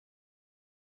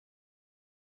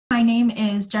my name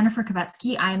is Jennifer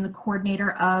Kavetsky. I am the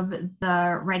coordinator of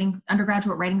the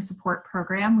undergraduate writing support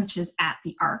program, which is at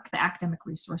the ARC, the Academic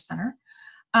Resource Center.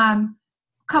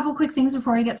 Couple quick things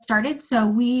before we get started.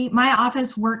 So my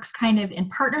office works kind of in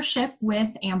partnership with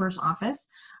Amber's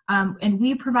office, and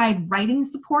we provide writing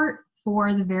support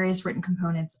for the various written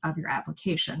components of your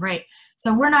application, right?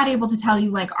 So we're not able to tell you,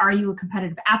 like, are you a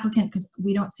competitive applicant, because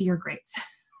we don't see your grades,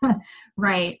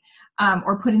 right?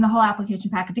 Or putting the whole application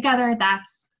packet together,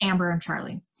 that's Amber and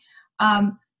Charlie.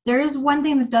 There is one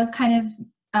thing that does kind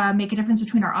of make a difference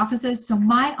between our offices. So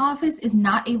my office is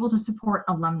not able to support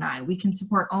alumni. We can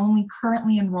support only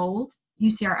currently enrolled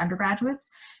UCR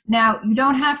undergraduates. Now, you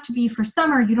don't have to be for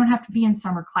summer, you don't have to be in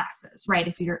summer classes, right?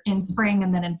 If you're in spring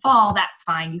and then in fall, that's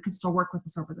fine. You can still work with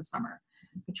us over the summer,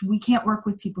 but we can't work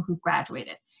with people who've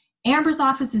graduated. Amber's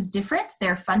office is different.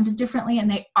 They're funded differently, and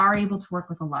they are able to work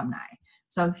with alumni.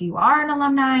 So if you are an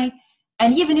alumni,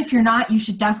 and even if you're not, you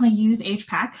should definitely use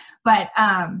HPAC, but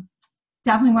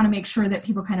definitely want to make sure that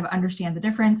people kind of understand the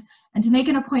difference. And to make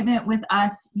an appointment with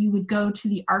us, you would go to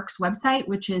the ARC's website,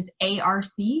 which is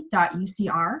arc.ucr.edu,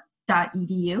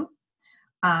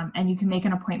 and you can make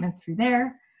an appointment through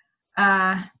there.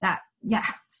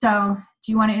 So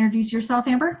do you want to introduce yourself,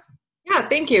 Amber? Yeah,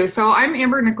 thank you. So I'm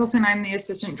Amber Nicholson. I'm the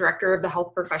Assistant Director of the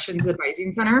Health Professions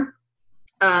Advising Center.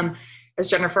 As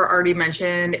Jennifer already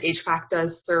mentioned, HPAC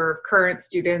does serve current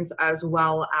students as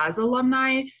well as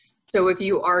alumni. So if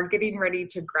you are getting ready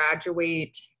to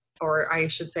graduate, or I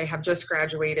should say have just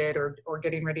graduated or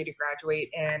getting ready to graduate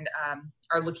and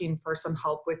are looking for some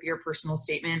help with your personal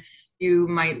statement, you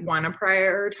might want to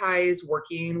prioritize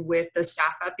working with the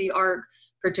staff at the ARC,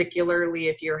 particularly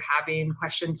if you're having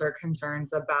questions or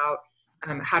concerns about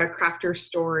how to craft your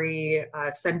story,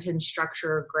 sentence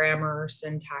structure, grammar,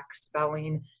 syntax,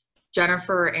 spelling.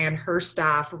 Jennifer and her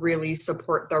staff really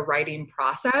support the writing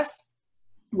process,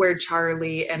 where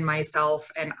Charlie and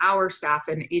myself and our staff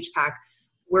in HPAC,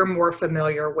 we're more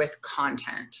familiar with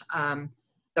content,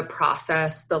 the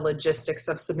process, the logistics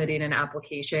of submitting an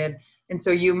application. And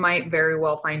so you might very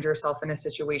well find yourself in a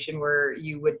situation where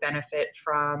you would benefit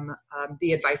from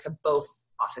the advice of both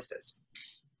offices.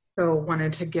 So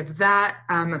wanted to give that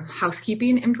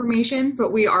housekeeping information,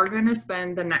 but we are going to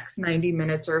spend the next 90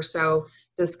 minutes or so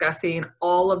discussing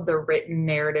all of the written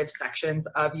narrative sections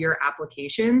of your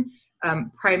application.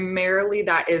 Primarily,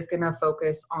 that is going to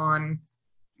focus on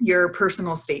your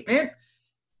personal statement,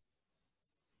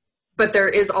 but there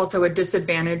is also a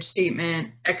disadvantage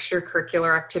statement,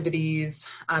 extracurricular activities,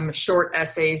 short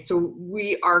essays. So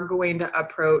we are going to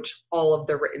approach all of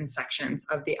the written sections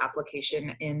of the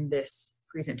application in this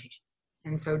presentation.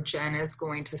 And so Jen is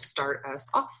going to start us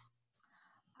off.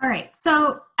 All right,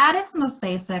 so at its most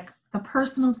basic, the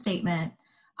personal statement,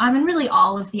 and really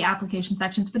all of the application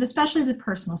sections, but especially the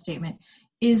personal statement,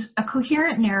 is a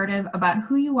coherent narrative about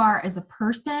who you are as a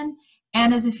person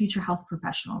and as a future health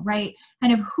professional, right?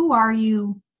 Kind of who are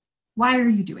you, why are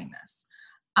you doing this?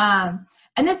 And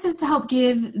this is to help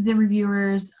give the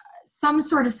reviewers some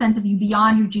sort of sense of you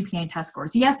beyond your GPA and test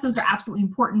scores. Yes, those are absolutely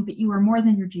important, but you are more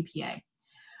than your GPA.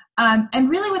 And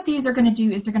really what these are going to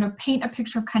do is they're going to paint a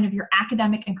picture of kind of your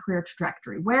academic and career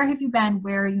trajectory. Where have you been?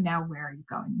 Where are you now? Where are you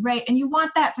going? Right? And you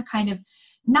want that to kind of,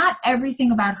 not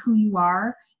everything about who you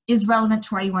are is relevant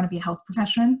to why you want to be a health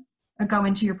profession or go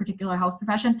into your particular health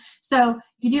profession. So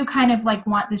you do kind of like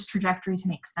want this trajectory to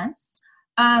make sense.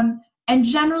 And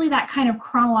generally that kind of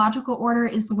chronological order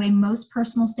is the way most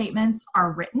personal statements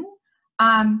are written.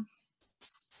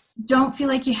 Don't feel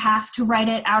like you have to write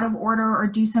it out of order or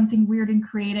do something weird and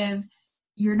creative.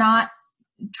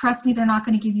 Trust me, they're not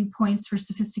going to give you points for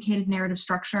sophisticated narrative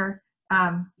structure.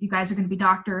 You guys are going to be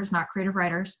doctors, not creative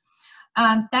writers.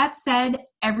 That said,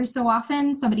 every so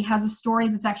often somebody has a story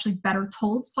that's actually better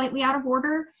told slightly out of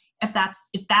order. If that's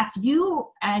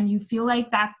you and you feel like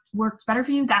that works better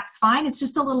for you, that's fine. It's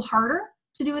just a little harder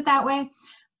to do it that way.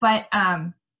 But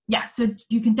yeah, so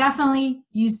you can definitely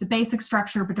use the basic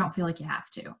structure, but don't feel like you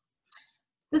have to.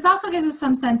 This also gives us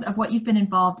some sense of what you've been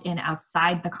involved in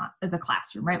outside the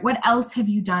classroom, right? What else have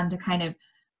you done to kind of,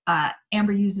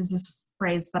 Amber uses this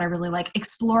phrase that I really like,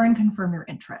 explore and confirm your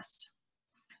interest.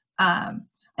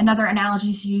 Another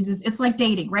analogy she uses, it's like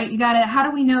dating, right? You gotta, how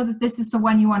do we know that this is the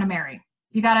one you wanna marry?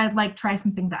 You gotta like try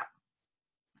some things out.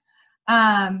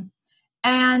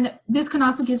 And this can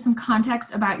also give some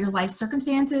context about your life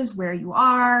circumstances, where you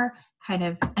are, kind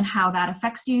of, and how that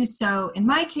affects you. So in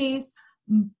my case,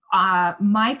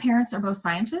 my parents are both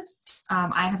scientists.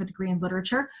 I have a degree in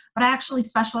literature, but I actually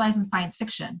specialize in science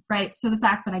fiction, right? So the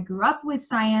fact that I grew up with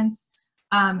science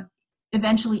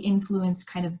eventually influenced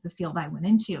kind of the field I went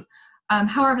into.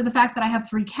 However, the fact that I have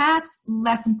 3 cats,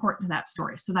 less important to that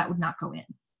story, so that would not go in.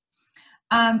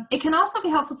 It can also be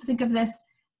helpful to think of this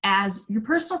as your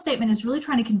personal statement is really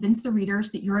trying to convince the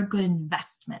readers that you're a good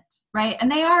investment, right?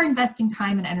 And they are investing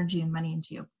time and energy and money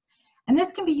into you. And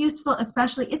this can be useful,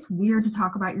 especially, it's weird to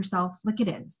talk about yourself, like it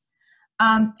is.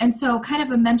 And so kind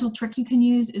of a mental trick you can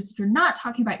use is you're not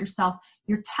talking about yourself,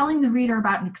 you're telling the reader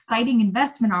about an exciting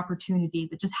investment opportunity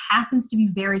that just happens to be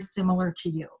very similar to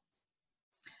you.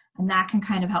 And that can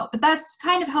kind of help. But that's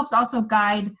kind of helps also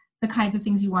guide the kinds of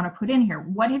things you want to put in here.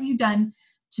 What have you done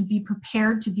to be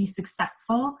prepared to be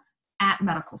successful at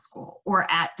medical school or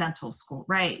at dental school,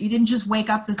 right? You didn't just wake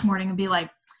up this morning and be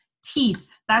like, teeth,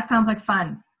 that sounds like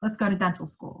fun. Let's go to dental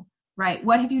school, right?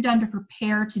 What have you done to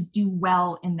prepare to do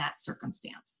well in that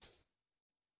circumstance?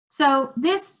 So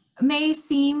this may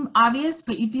seem obvious,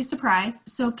 but you'd be surprised.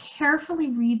 So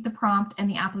carefully read the prompt and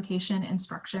the application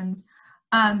instructions.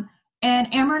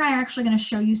 And Amber and I are actually going to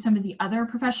show you some of the other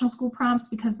professional school prompts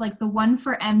because like the one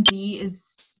for MD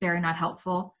is very not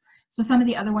helpful. So some of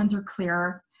the other ones are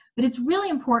clearer, but it's really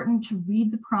important to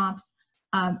read the prompts,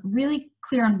 really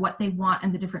clear on what they want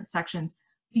in the different sections,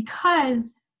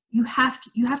 because you have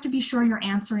to be sure you're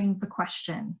answering the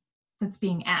question that's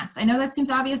being asked. I know that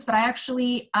seems obvious, but I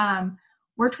actually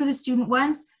worked with a student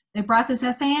once. They brought this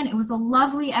essay in. It was a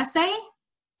lovely essay,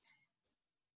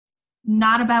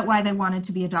 not about why they wanted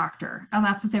to be a doctor, and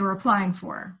that's what they were applying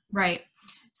for, right?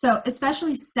 So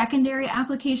especially secondary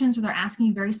applications where they're asking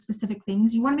you very specific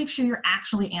things, you want to make sure you're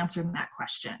actually answering that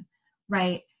question,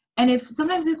 right? And if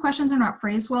sometimes these questions are not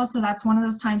phrased well, so that's one of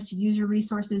those times to use your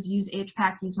resources, use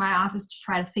HPAC, use My Office to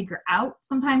try to figure out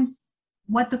sometimes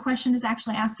what the question is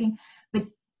actually asking, but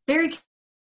very clear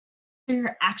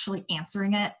you're actually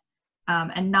answering it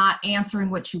and not answering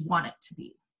what you want it to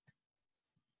be.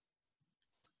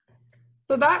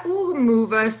 So that will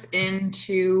move us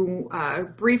into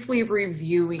briefly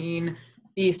reviewing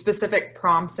the specific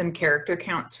prompts and character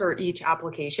counts for each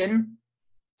application.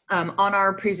 On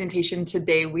our presentation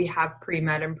today, we have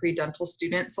pre-med and pre-dental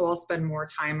students, so I'll spend more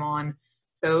time on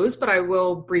those, but I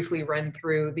will briefly run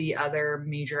through the other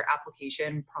major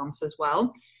application prompts as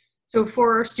well. So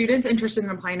for students interested in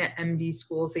applying at MD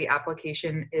schools, the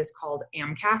application is called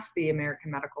AMCAS, the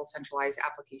American Medical Centralized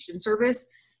Application Service.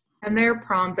 And their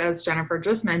prompt, as Jennifer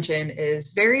just mentioned,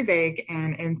 is very vague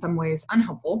and in some ways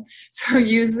unhelpful. So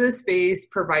use the space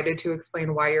provided to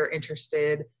explain why you're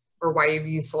interested or why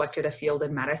you selected a field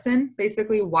in medicine.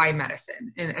 Basically, why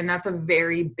medicine? And that's a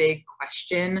very big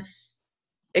question.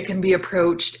 It can be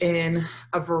approached in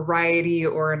a variety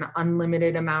or an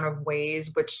unlimited amount of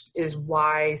ways, which is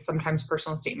why sometimes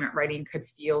personal statement writing could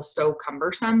feel so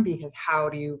cumbersome, because how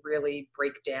do you really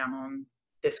break down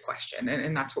this question?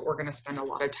 And that's what we're going to spend a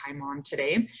lot of time on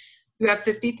today. You have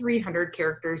 5,300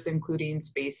 characters, including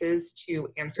spaces, to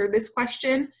answer this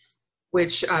question,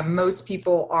 which most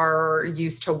people are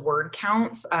used to word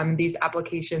counts. These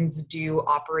applications do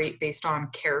operate based on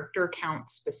character count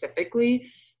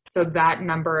specifically. So that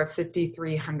number of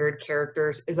 5,300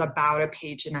 characters is about a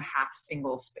page and a half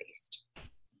single spaced.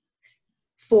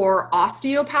 For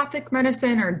osteopathic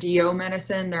medicine or DO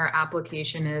medicine, their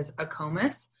application is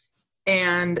AACOMAS.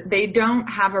 And they don't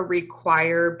have a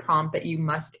required prompt that you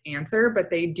must answer,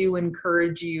 but they do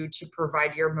encourage you to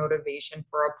provide your motivation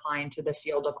for applying to the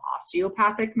field of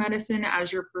osteopathic medicine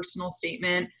as your personal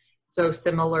statement. So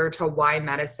similar to why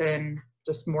medicine,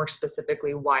 just more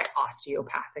specifically, why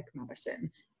osteopathic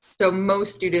medicine. So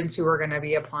most students who are going to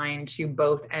be applying to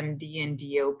both MD and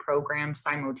DO programs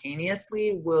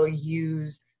simultaneously will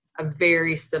use a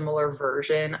very similar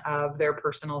version of their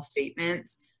personal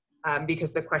statements.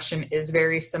 Because the question is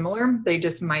very similar. They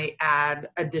just might add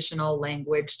additional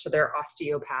language to their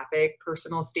osteopathic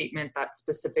personal statement that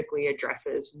specifically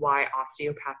addresses why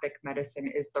osteopathic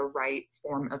medicine is the right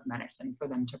form of medicine for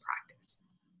them to practice.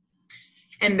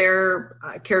 And their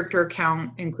character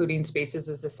count, including spaces,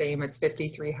 is the same. It's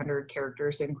 5,300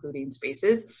 characters, including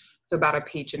spaces, so about a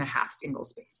page and a half single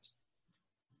spaced.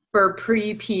 For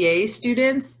pre-PA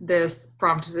students, this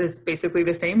prompt is basically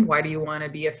the same. Why do you want to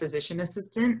be a physician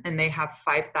assistant? And they have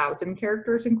 5,000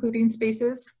 characters, including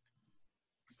spaces.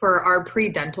 For our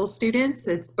pre-dental students,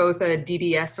 it's both a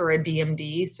DDS or a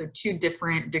DMD, so 2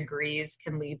 different degrees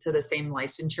can lead to the same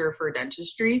licensure for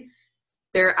dentistry.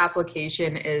 Their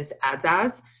application is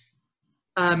ADSAS.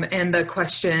 And the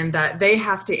question that they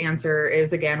have to answer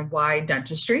is, again, why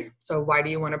dentistry? So why do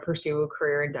you want to pursue a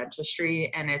career in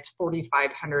dentistry? And it's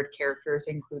 4,500 characters,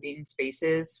 including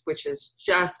spaces, which is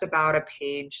just about a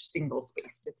page single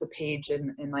spaced. It's a page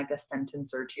in like a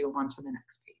sentence or two onto the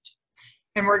next page.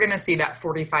 And we're going to see that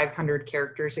 4,500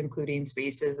 characters, including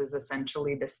spaces, is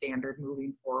essentially the standard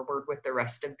moving forward with the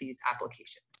rest of these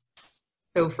applications.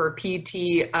 So for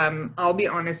PT, I'll be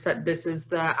honest that this is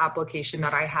the application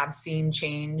that I have seen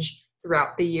change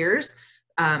throughout the years.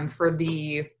 For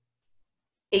the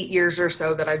 8 years or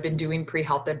so that I've been doing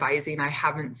pre-health advising, I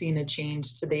haven't seen a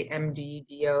change to the MD,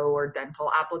 DO, or dental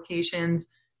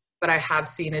applications, but I have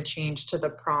seen a change to the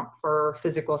prompt for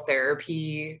physical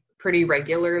therapy pretty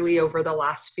regularly over the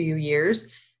last few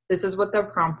years. This is what the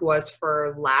prompt was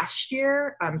for last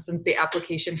year. Since the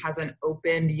application hasn't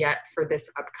opened yet for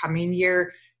this upcoming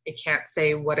year, I can't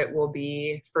say what it will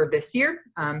be for this year,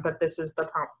 but this is the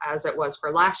prompt as it was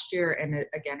for last year. And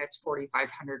again, it's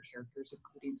 4,500 characters,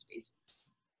 including spaces.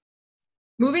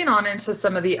 Moving on into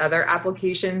some of the other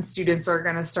applications, students are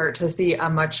going to start to see a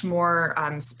much more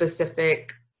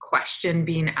specific question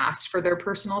being asked for their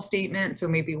personal statement. So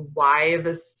maybe why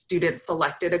the student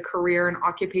selected a career in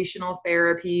occupational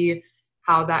therapy,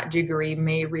 how that degree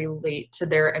may relate to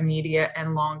their immediate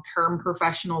and long-term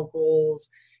professional goals,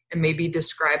 and maybe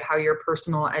describe how your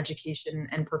personal education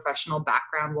and professional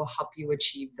background will help you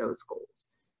achieve those goals.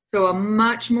 So a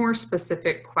much more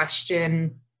specific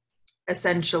question,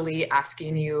 essentially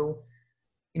asking you,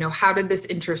 how did this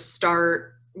interest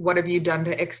start? What have you done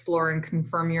to explore and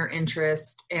confirm your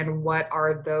interest? And what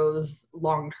are those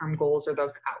long-term goals or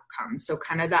those outcomes? So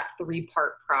kind of that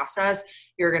 3-part process.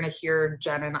 You're going to hear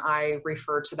Jen and I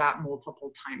refer to that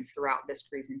multiple times throughout this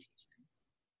presentation.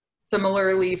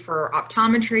 Similarly for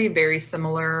optometry, very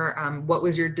similar. What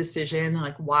was your decision?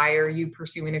 Like, why are you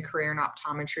pursuing a career in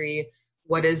optometry?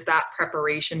 What is that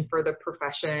preparation for the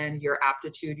profession, your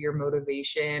aptitude, your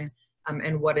motivation?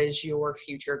 And what is your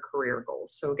future career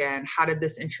goals? So again, how did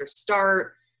this interest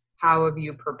start? How have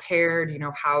you prepared?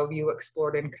 How have you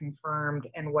explored and confirmed?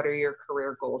 And what are your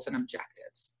career goals and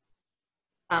objectives?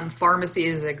 Pharmacy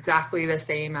is exactly the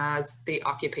same as the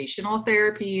occupational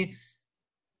therapy.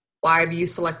 Why have you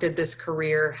selected this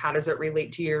career? How does it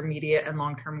relate to your immediate and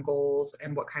long-term goals?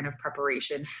 And what kind of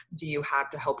preparation do you have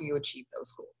to help you achieve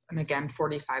those goals? And again,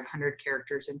 4,500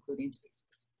 characters, including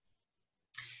spaces.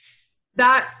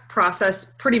 That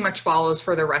process pretty much follows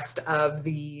for the rest of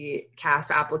the CAS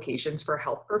applications for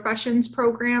health professions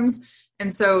programs.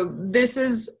 And so this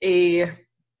is a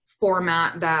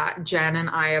format that Jen and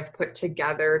I have put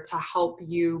together to help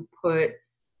you put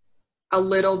a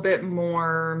little bit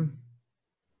more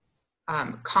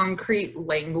concrete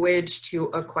language to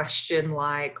a question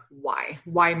like why?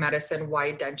 Why medicine?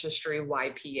 Why dentistry?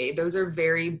 Why PA? Those are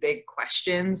very big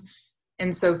questions.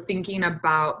 And so thinking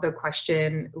about the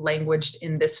question languaged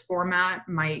in this format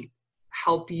might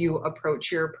help you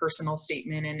approach your personal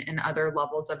statement and other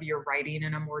levels of your writing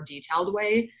in a more detailed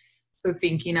way. So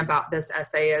thinking about this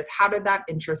essay as how did that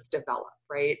interest develop,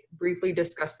 right? Briefly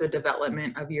discuss the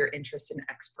development of your interest in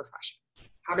X profession.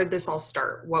 How did this all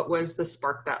start? What was the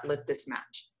spark that lit this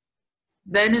match?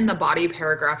 Then in the body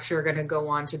paragraphs, you're going to go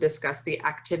on to discuss the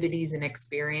activities and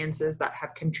experiences that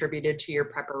have contributed to your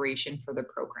preparation for the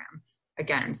program.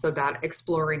 Again, so that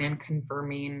exploring and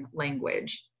confirming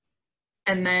language.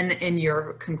 And then in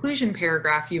your conclusion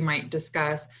paragraph, you might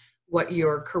discuss what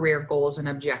your career goals and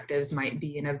objectives might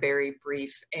be in a very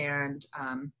brief and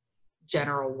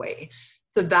general way.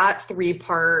 So that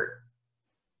 3-part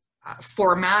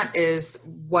format is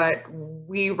what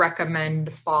we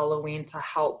recommend following to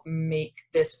help make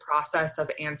this process of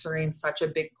answering such a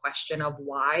big question of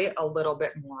why a little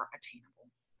bit more attainable.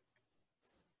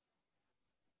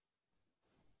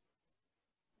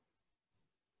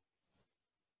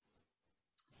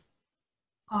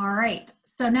 All right,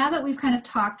 so now that we've kind of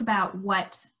talked about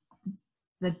what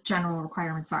the general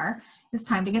requirements are, it's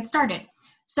time to get started.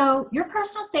 So your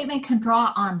personal statement can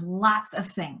draw on lots of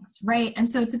things, right? And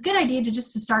so it's a good idea to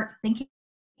start thinking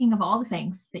of all the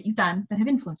things that you've done that have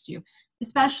influenced you,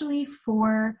 especially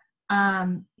for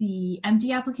the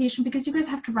MD application, because you guys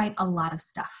have to write a lot of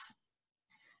stuff.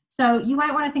 So you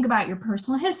might want to think about your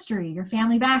personal history, your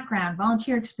family background,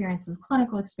 volunteer experiences,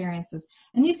 clinical experiences,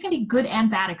 and these can be good and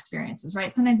bad experiences,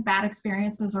 right? Sometimes bad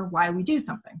experiences are why we do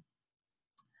something.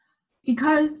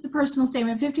 Because the personal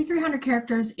statement, 5,300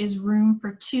 characters, is room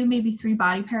for 2, maybe 3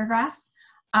 body paragraphs.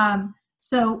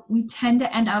 So we tend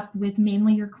to end up with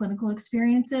mainly your clinical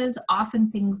experiences.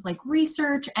 Often things like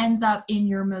research ends up in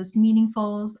your most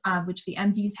meaningfuls, which the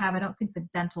MDs have. I don't think the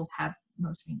dentals have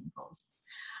most meaningfuls.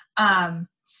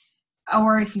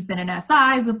 Or if you've been an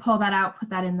SI, we'll pull that out, put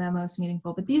that in the most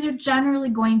meaningful. But these are generally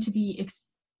going to be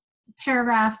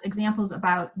paragraphs, examples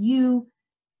about you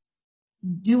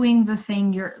doing the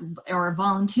thing or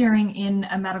volunteering in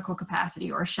a medical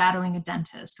capacity or shadowing a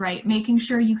dentist, right? Making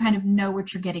sure you kind of know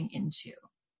what you're getting into.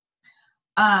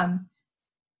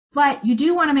 But you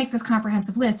do want to make this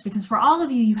comprehensive list, because for all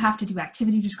of you, you have to do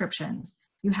activity descriptions.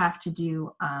 You have to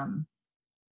do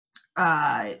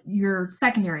your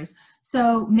secondaries.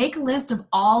 So make a list of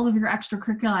all of your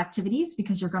extracurricular activities,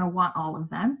 because you're going to want all of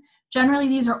them. Generally,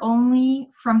 these are only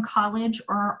from college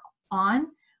or on,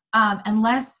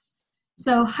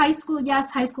 so high school,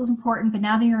 yes, high school is important, but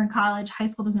now that you're in college, high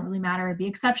school doesn't really matter. The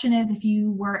exception is if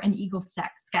you were an Eagle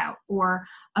Scout or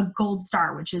a Gold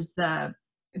Star, which is the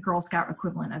Girl Scout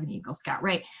equivalent of an Eagle Scout,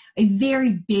 right? A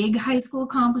very big high school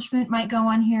accomplishment might go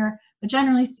on here, but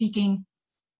generally speaking,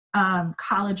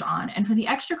 college on. And for the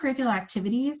extracurricular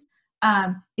activities,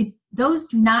 those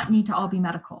do not need to all be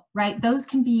medical, right? Those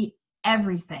can be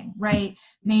everything, right?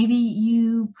 Maybe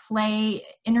you play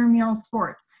intramural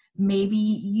sports. Maybe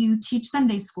you teach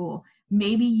Sunday school.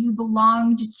 Maybe you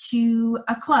belonged to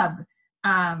a club.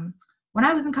 When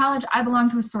I was in college, I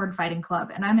belonged to a sword fighting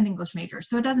club, and I'm an English major,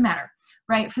 so it doesn't matter,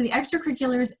 right? For the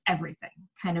extracurriculars, everything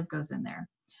kind of goes in there.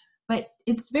 But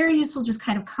it's very useful just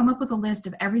kind of come up with a list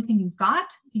of everything you've got,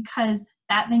 because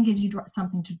that then gives you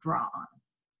something to draw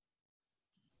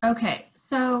on. Okay,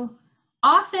 so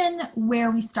often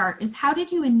where we start is, how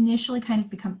did you initially kind of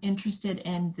become interested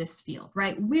in this field,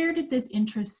 right? Where did this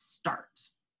interest start?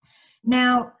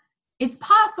 Now, it's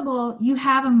possible you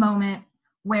have a moment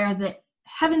where the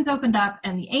heavens opened up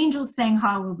and the angels sang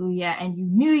hallelujah and you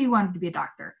knew you wanted to be a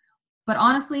doctor. But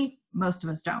honestly, most of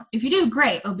us don't. If you do,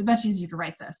 great, it'll be much easier to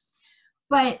write this.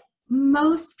 But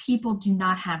most people do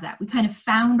not have that. We kind of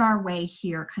found our way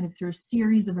here kind of through a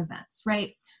series of events,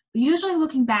 right? But usually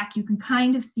looking back, you can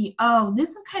kind of see, oh, this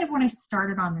is kind of when I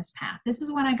started on this path. This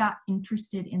is when I got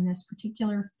interested in this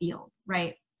particular field,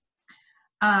 right?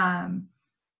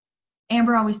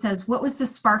 Amber always says, what was the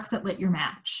spark that lit your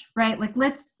match, right? Like,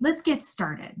 let's get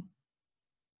started.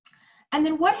 And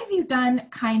then what have you done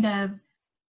kind of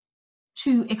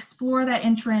to explore that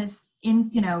interest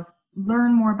in,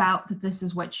 learn more about that this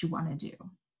is what you want to do?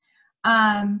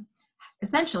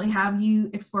 Essentially, have you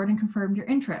explored and confirmed your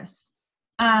interests?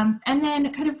 And then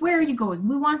kind of, where are you going?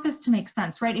 We want this to make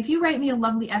sense, right? If you write me a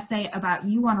lovely essay about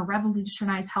you want to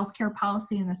revolutionize healthcare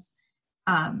policy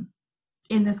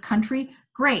in this country,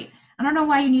 great. I don't know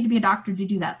why you need to be a doctor to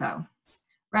do that, though,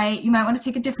 right? You might want to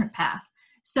take a different path.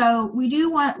 So we do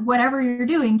want whatever you're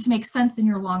doing to make sense in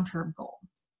your long-term goal.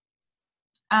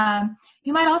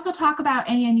 You might also talk about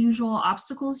any unusual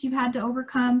obstacles you've had to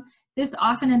overcome. This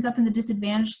often ends up in the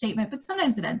disadvantage statement, but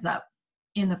sometimes it ends up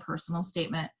in the personal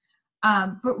statement.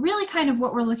 But really kind of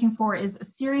what we're looking for is a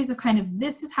series of kind of,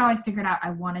 this is how I figured out I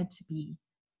wanted to be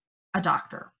a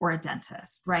doctor or a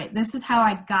dentist, right? This is how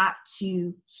I got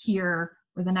to here,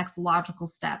 where the next logical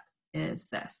step is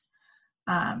this.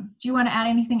 Do you want to add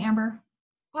anything, Amber?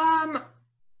 I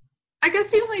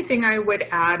guess the only thing I would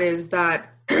add is that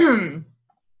how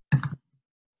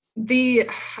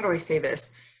do I say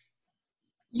this?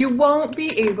 You won't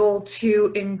be able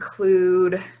to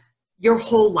include your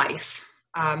whole life,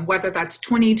 whether that's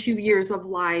 22 years of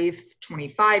life,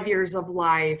 25 years of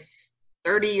life,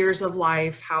 30 years of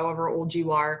life, however old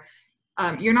you are.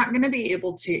 You're not going to be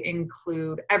able to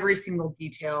include every single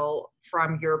detail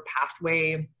from your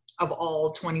pathway of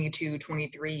all 22,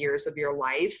 23 years of your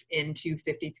life into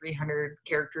 5,300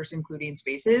 characters, including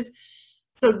spaces.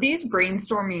 So these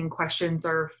brainstorming questions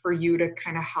are for you to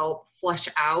kind of help flesh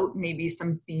out maybe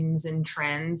some themes and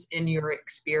trends in your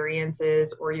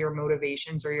experiences or your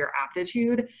motivations or your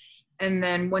aptitude. And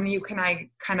then when you can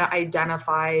kind of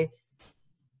identify,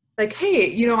 like,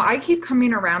 hey, I keep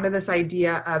coming around to this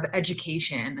idea of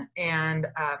education, and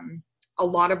a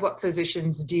lot of what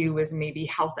physicians do is maybe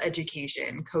health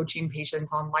education, coaching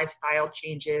patients on lifestyle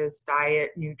changes,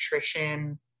 diet,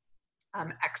 nutrition,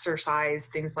 exercise,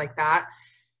 things like that.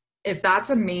 If that's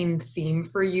a main theme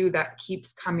for you that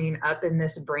keeps coming up in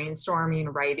this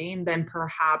brainstorming writing, then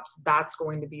perhaps that's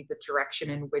going to be the direction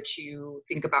in which you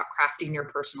think about crafting your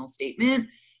personal statement,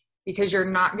 because you're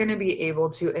not going to be able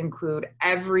to include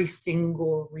every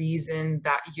single reason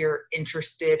that you're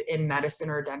interested in medicine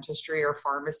or dentistry or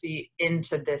pharmacy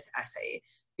into this essay.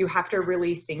 You have to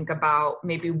really think about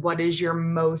maybe what is your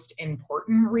most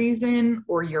important reason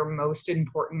or your most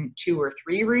important 2 or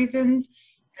 3 reasons.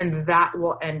 And that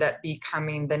will end up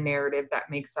becoming the narrative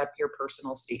that makes up your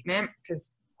personal statement,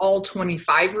 because all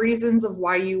 25 reasons of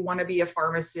why you want to be a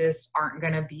pharmacist aren't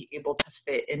going to be able to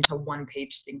fit into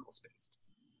one-page single-spaced.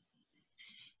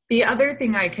 The other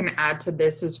thing I can add to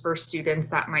this is for students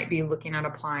that might be looking at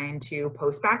applying to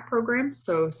post-bac programs.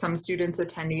 So some students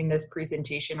attending this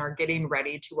presentation are getting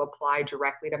ready to apply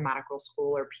directly to medical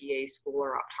school or PA school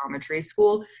or optometry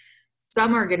school.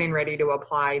 Some are getting ready to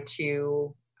apply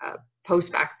to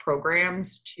post-bac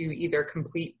programs to either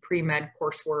complete pre-med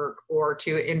coursework or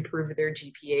to improve their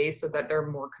GPA so that they're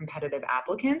more competitive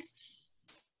applicants.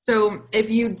 So if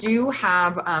you do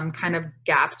have kind of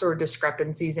gaps or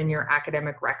discrepancies in your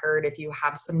academic record, if you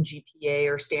have some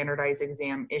GPA or standardized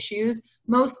exam issues,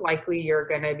 most likely you're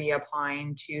going to be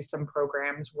applying to some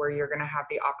programs where you're going to have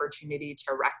the opportunity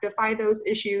to rectify those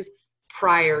issues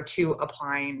prior to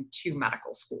applying to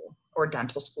medical school or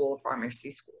dental school, pharmacy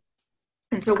school.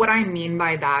 And so what I mean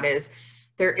by that is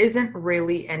there isn't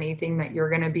really anything that you're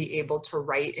going to be able to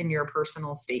write in your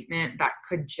personal statement that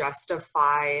could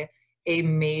justify a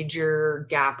major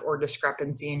gap or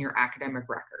discrepancy in your academic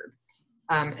record.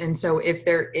 And so if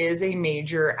there is a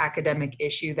major academic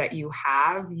issue that you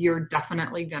have, you're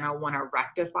definitely going to want to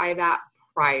rectify that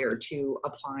prior to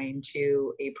applying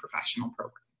to a professional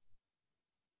program.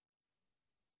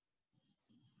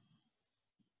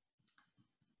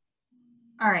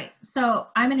 All right, so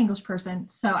I'm an English person,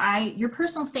 so your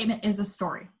personal statement is a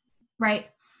story, right?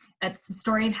 It's the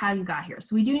story of how you got here.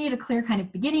 So we do need a clear kind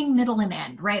of beginning, middle, and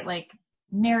end, right? Like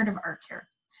narrative arc here.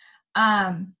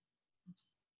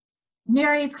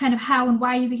 Narrates kind of how and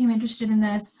why you became interested in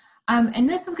this. And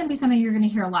this is going to be something you're going to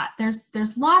hear a lot.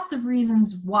 There's lots of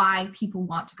reasons why people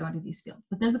want to go into these fields,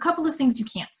 but there's a couple of things you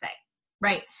can't say,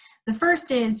 right? The first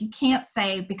is you can't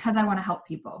say because I want to help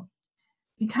people,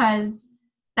 because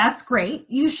that's great.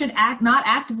 You should not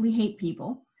actively hate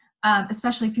people,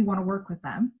 especially if you want to work with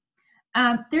them.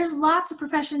 There's lots of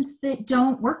professions that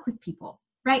don't work with people,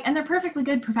 right? And they're perfectly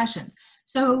good professions.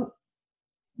 So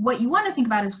what you want to think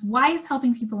about is, why is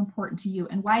helping people important to you?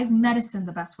 And why is medicine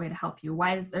the best way to help you?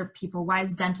 Why is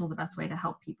dental the best way to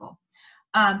help people?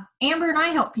 Amber and I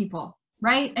help people,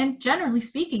 right? And generally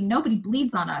speaking, nobody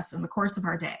bleeds on us in the course of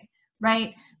our day,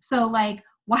 right? So like,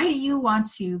 why do you want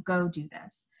to go do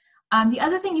this? The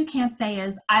other thing you can't say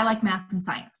is, I like math and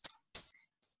science.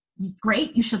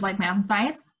 Great, you should like math and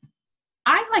science.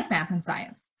 I like math and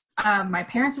science. My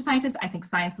parents are scientists. I think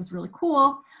science is really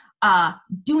cool.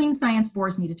 Doing science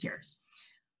bores me to tears.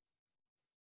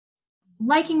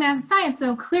 Liking math and science,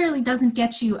 though, clearly doesn't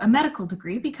get you a medical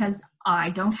degree because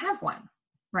I don't have one,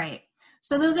 right?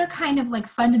 So those are kind of like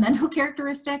fundamental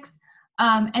characteristics.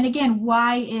 And again,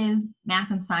 why is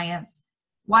math and science?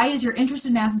 Why is your interest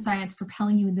in math and science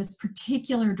propelling you in this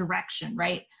particular direction,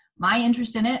 right? My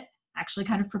interest in it actually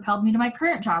kind of propelled me to my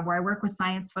current job, where I work with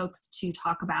science folks to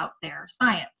talk about their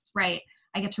science, right?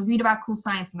 I get to read about cool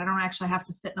science and I don't actually have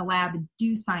to sit in a lab and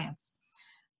do science.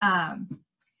 And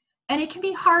it can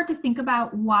be hard to think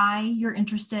about why you're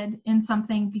interested in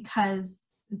something, because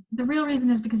the real reason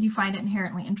is because you find it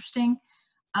inherently interesting.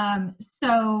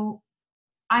 So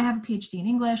I have a PhD in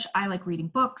English. I like reading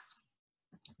books.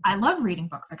 I love reading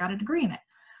books. I got a degree in it.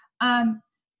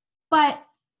 But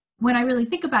when I really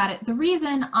think about it, the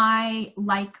reason I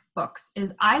like books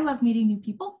is I love meeting new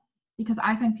people, because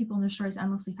I find people and their stories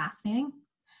endlessly fascinating.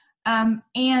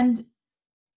 And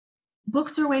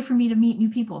books are a way for me to meet new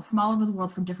people from all over the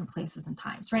world, from different places and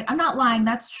times, right? I'm not lying.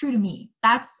 That's true to me.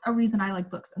 That's a reason I like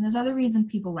books. And there's other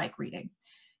reasons people like reading.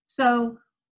 So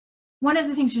one of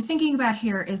the things you're thinking about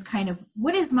here is kind of,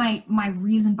 what is my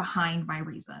reason behind my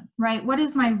reason, right? What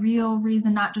is my real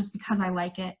reason, not just because I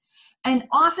like it? And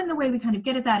often the way we kind of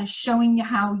get at that is showing you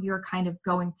how you're kind of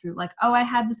going through, like, oh, I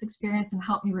had this experience and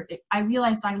helped me. I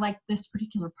realized I liked this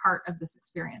particular part of this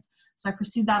experience. So I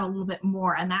pursued that a little bit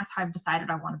more. And that's how I've decided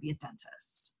I want to be a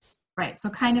dentist, right? So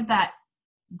kind of that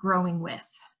growing with.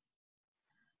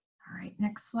 All right,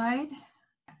 next slide.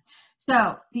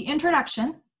 So the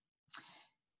introduction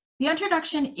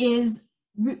is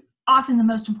often the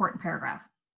most important paragraph.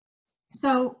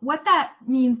 So what that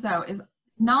means, though, is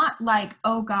not like,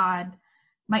 oh God,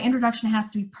 my introduction has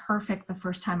to be perfect the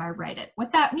first time I write it.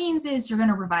 What that means is you're going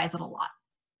to revise it a lot,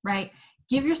 right?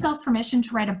 Give yourself permission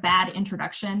to write a bad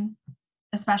introduction,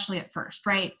 especially at first,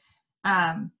 right?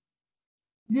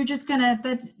 You're just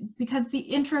because the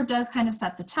intro does kind of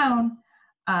set the tone,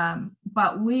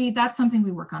 but that's something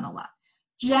we work on a lot.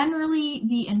 Generally,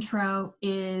 the intro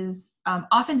is,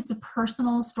 often it's a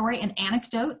personal story, an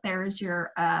anecdote. There's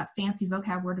your fancy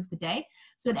vocab word of the day.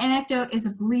 So an anecdote is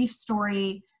a brief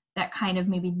story that kind of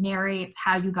maybe narrates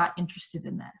how you got interested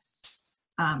in this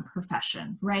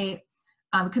profession, right?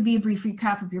 It could be a brief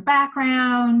recap of your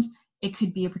background. It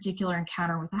could be a particular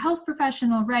encounter with a health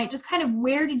professional, right? Just kind of,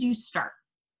 where did you start?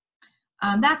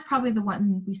 That's probably the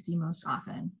one we see most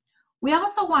often. We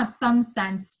also want some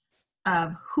sense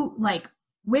of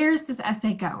where is this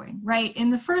essay going, right?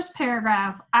 In the first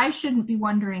paragraph, I shouldn't be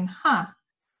wondering, I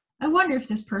wonder if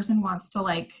this person wants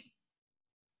to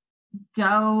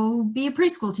go be a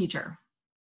preschool teacher,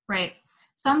 right?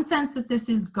 Some sense that this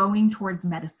is going towards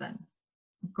medicine,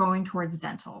 going towards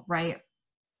dental, right?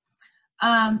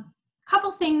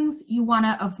 Couple things you want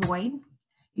to avoid.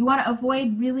 You want to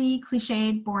avoid really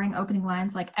cliched, boring opening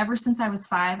lines like, ever since I was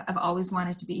 5, I've always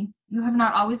wanted to be. You have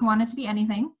not always wanted to be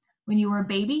anything. When you were a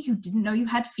baby, you didn't know you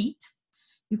had feet.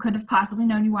 You could have possibly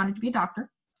known you wanted to be a doctor.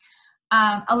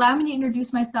 Allow me to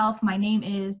introduce myself. My name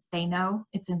is, they know,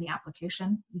 it's in the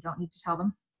application. You don't need to tell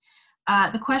them.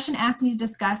 The question asked me to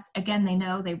discuss, again, they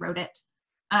know, they wrote it.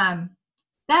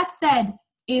 That said,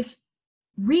 if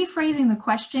rephrasing the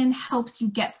question helps you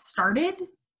get started,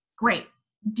 great.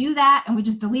 Do that, and we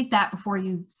just delete that before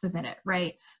you submit it,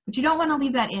 right? But you don't want to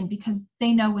leave that in because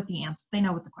they know what the answer, they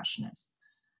know what the question is.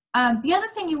 The other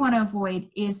thing you want to avoid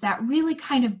is that really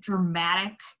kind of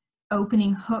dramatic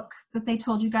opening hook that they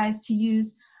told you guys to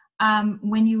use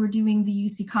when you were doing the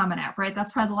UC Common App, right?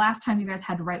 That's probably the last time you guys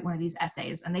had to write one of these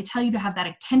essays, and they tell you to have that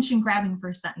attention-grabbing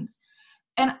first sentence.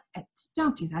 And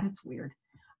don't do that, it's weird.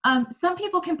 Some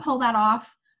people can pull that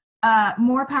off,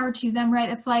 more power to them, right?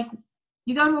 It's like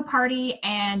you go to a party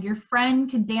and your friend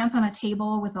can dance on a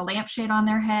table with a lampshade on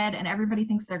their head and everybody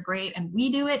thinks they're great, and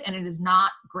we do it and it is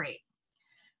not great.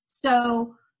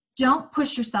 So don't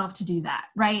push yourself to do that,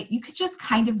 right? You could just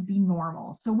kind of be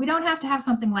normal. So we don't have to have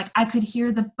something like, I could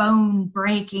hear the bone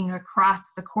breaking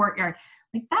across the courtyard.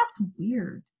 Like, that's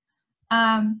weird.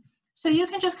 So you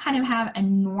can just kind of have a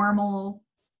normal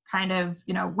kind of,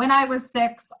 you know, when I was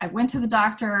 6, I went to the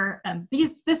doctor and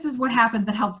this is what happened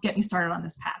that helped get me started on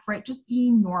this path, right? Just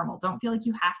being normal. Don't feel like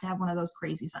you have to have one of those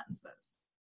crazy sentences.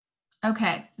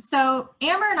 Okay, so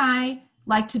Amber and I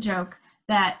like to joke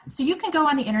that, so you can go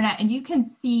on the internet and you can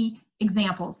see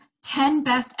examples, 10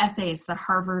 best essays that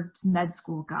Harvard Med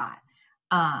School got.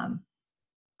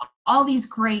 All these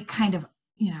great kind of,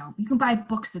 you know, you can buy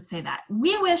books that say that.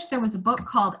 We wish there was a book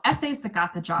called Essays That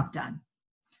Got the Job Done,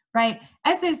 right?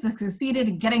 Essays that succeeded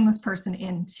in getting this person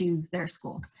into their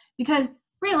school. Because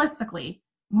realistically,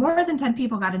 more than 10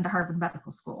 people got into Harvard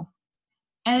Medical School.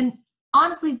 And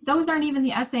honestly, those aren't even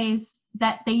the essays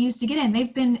that they used to get in.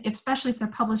 They've been, especially if they're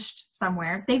published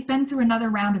somewhere, they've been through another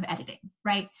round of editing,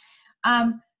 right?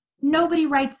 Nobody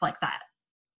writes like that.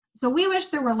 So we wish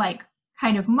there were like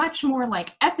kind of much more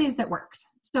like essays that worked.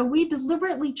 So we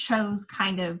deliberately chose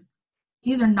kind of,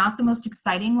 these are not the most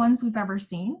exciting ones we've ever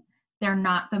seen. They're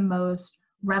not the most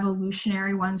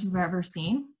revolutionary ones we've ever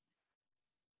seen,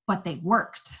 but they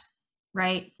worked,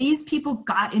 right? These people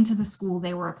got into the school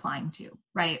they were applying to,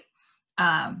 right?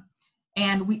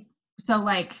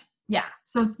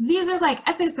 So these are like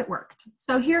essays that worked.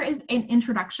 So here is an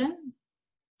introduction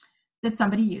that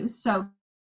somebody used. So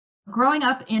growing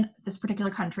up in this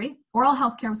particular country, oral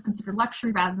health care was considered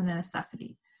luxury rather than a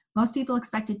necessity. Most people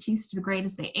expected teeth to degrade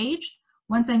as they aged.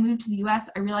 Once I moved to the US,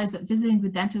 I realized that visiting the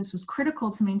dentist was critical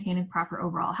to maintaining proper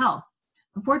overall health.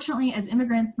 Unfortunately, as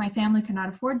immigrants, my family could not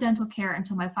afford dental care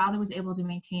until my father was able to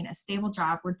maintain a stable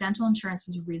job where dental insurance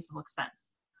was a reasonable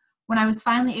expense. When I was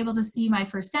finally able to see my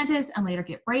first dentist and later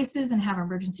get braces and have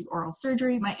emergency oral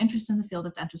surgery, my interest in the field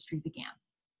of dentistry began.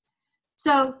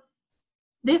 So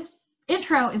this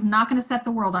intro is not going to set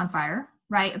the world on fire,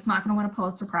 right? It's not going to win a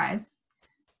Pulitzer Prize.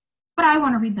 But I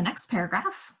want to read the next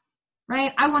paragraph,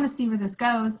 right? I want to see where this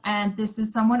goes. And this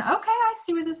is someone, okay, I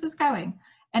see where this is going.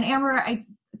 And Amber, I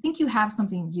think you have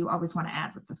something you always want to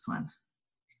add with this one.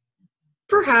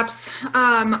 Perhaps.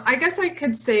 I guess I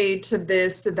could say to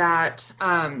this that,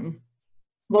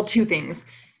 well, 2 things.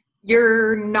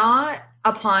 You're not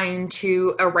applying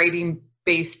to a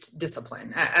writing-based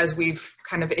discipline. As we've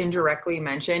kind of indirectly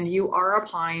mentioned, you are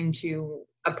applying to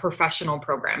a professional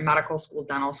program, medical school,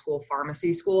 dental school,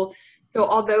 pharmacy school. So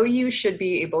although you should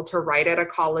be able to write at a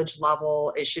college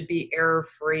level, it should be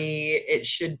error-free, it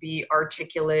should be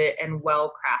articulate and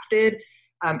well-crafted.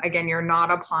 Again, you're not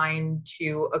applying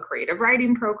to a creative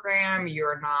writing program.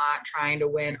 You're not trying to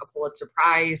win a Pulitzer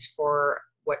Prize for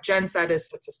what Jen said is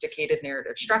sophisticated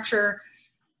narrative structure.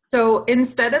 So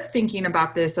instead of thinking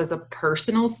about this as a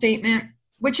personal statement,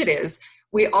 which it is,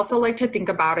 we also like to think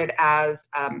about it as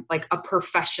like a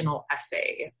professional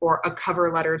essay or a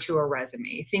cover letter to a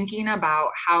resume, thinking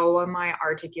about how am I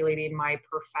articulating my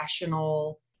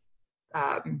professional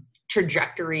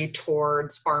trajectory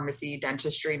towards pharmacy,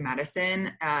 dentistry,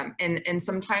 medicine, and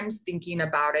sometimes thinking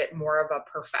about it more of a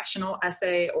professional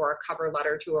essay or a cover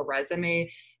letter to a resume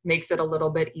makes it a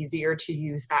little bit easier to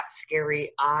use that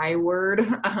scary I word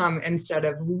instead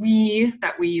of we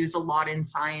that we use a lot in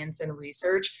science and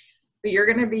research. But you're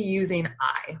going to be using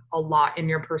I a lot in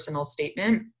your personal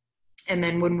statement. And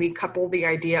then when we couple the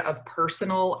idea of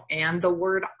personal and the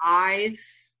word I,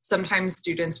 sometimes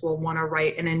students will want to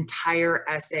write an entire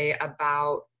essay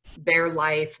about their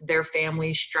life, their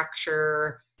family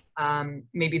structure,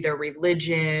 maybe their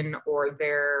religion or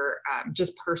their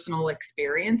just personal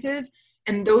experiences.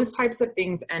 And those types of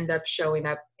things end up showing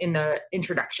up in the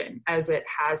introduction as it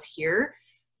has here.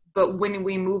 But when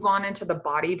we move on into the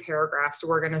body paragraphs,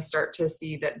 we're going to start to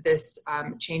see that this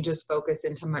changes focus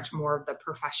into much more of the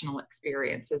professional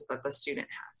experiences that the student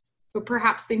has. So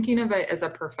perhaps thinking of it as a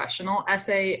professional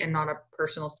essay and not a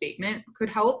personal statement could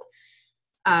help.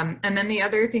 And then the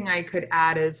other thing I could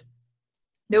add is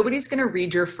nobody's going to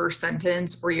read your first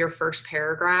sentence or your first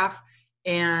paragraph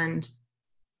and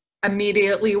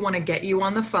immediately want to get you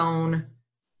on the phone,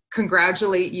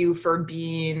 congratulate you for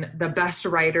being the best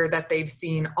writer that they've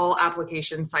seen all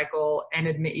application cycle, and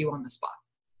admit you on the spot.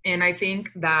 And I think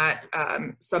that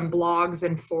some blogs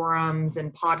and forums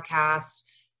and podcasts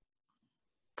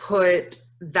put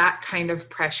that kind of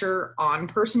pressure on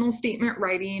personal statement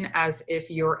writing as if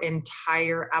your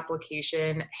entire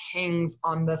application hangs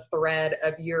on the thread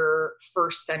of your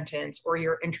first sentence or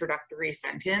your introductory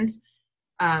sentence.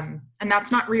 And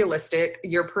that's not realistic.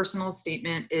 Your personal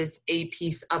statement is a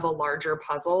piece of a larger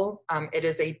puzzle. It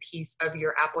is a piece of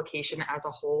your application as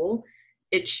a whole.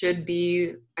 It should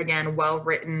be, again,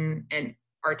 well-written and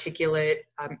articulate.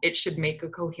 It should make a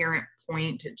coherent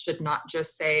point. It should not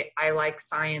just say, I like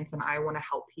science and I want to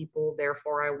help people,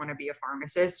 therefore I want to be a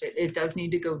pharmacist. It does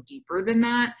need to go deeper than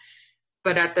that.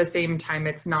 But at the same time,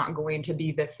 it's not going to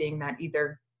be the thing that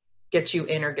either gets you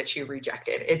in or gets you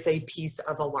rejected. It's a piece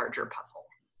of a larger puzzle.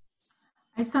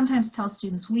 I sometimes tell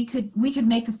students, we could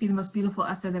make this be the most beautiful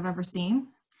essay they've ever seen,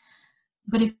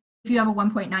 but if you have a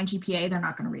 1.9 GPA, they're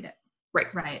not going to read it. Right.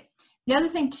 Right. The other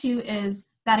thing too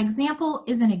is that example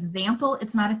is an example.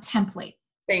 It's not a template.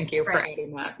 Thank you for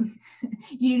adding that.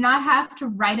 You do not have to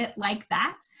write it like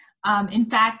that. In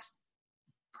fact,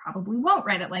 probably won't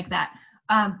write it like that.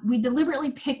 We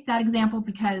deliberately picked that example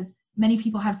because many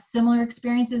people have similar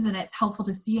experiences and it's helpful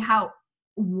to see how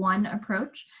one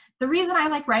approach. The reason I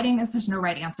like writing is there's no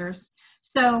right answers.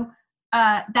 So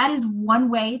that is one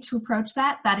way to approach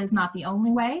that. That is not the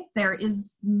only way. There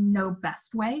is no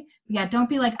best way. But yeah, don't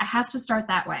be like, I have to start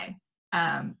that way.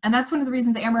 And that's one of the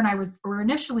reasons Amber and I were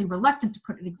initially reluctant to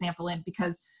put an example in,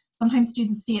 because sometimes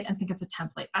students see it and think it's a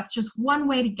template. That's just one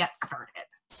way to get started.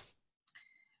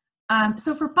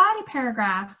 So for body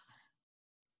paragraphs,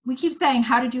 we keep saying,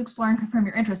 how did you explore and confirm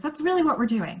your interests? That's really what we're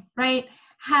doing, right?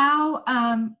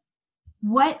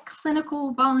 What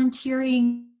clinical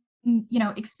volunteering,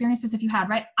 experiences have you had,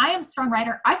 right? I am a strong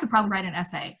writer. I could probably write an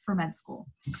essay for med school.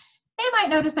 They might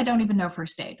notice I don't even know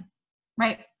first aid,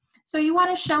 right? So you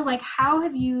want to show like, how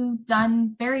have you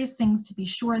done various things to be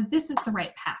sure this is the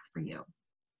right path for you?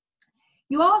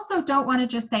 You also don't want to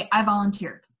just say, I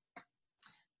volunteered,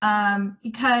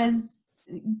 because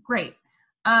great.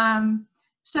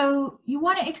 So you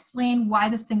want to explain why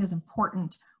this thing is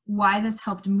important, why this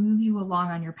helped move you along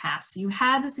on your path. So you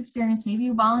had this experience, maybe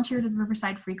you volunteered at the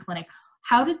Riverside Free Clinic.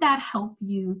 How did that help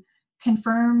you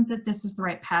confirm that this was the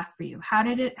right path for you? How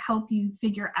did it help you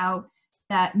figure out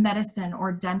that medicine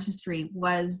or dentistry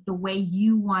was the way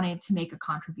you wanted to make a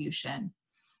contribution?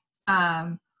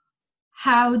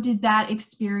 How did that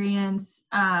experience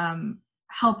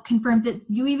help confirm that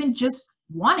you even just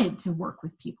wanted to work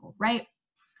with people, right?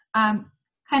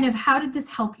 Kind of how did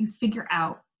this help you figure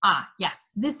out,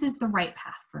 yes, this is the right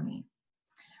path for me?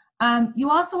 You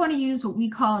also want to use what we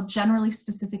call generally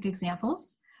specific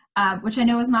examples, which I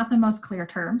know is not the most clear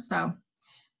term. So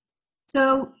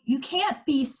you can't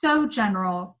be so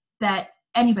general that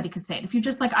anybody could say it. If you're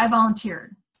just like, I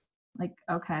volunteered, like,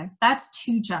 okay, that's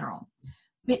too general.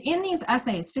 But in these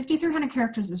essays, 5,300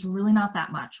 characters is really not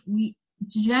that much. We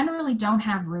generally don't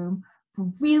have room for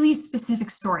really specific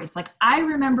stories. Like, I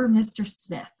remember Mr.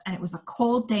 Smith and it was a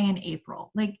cold day in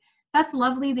April. Like, that's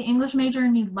lovely. The English major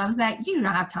in me loves that. You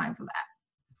don't have time for that.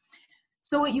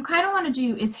 So what you kind of want to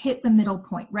do is hit the middle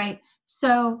point, right?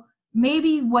 So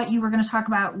maybe what you were going to talk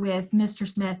about with Mr.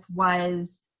 Smith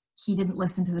was he didn't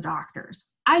listen to the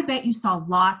doctors. I bet you saw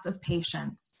lots of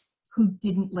patients who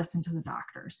didn't listen to the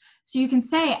doctors. So you can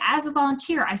say, as a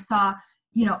volunteer, I saw,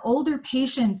 older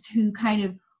patients who kind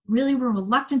of really were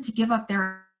reluctant to give up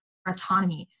their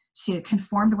autonomy to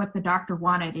conform to what the doctor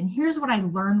wanted. And here's what I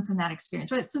learned from that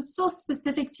experience, right? So it's still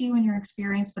specific to you and your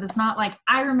experience, but it's not like,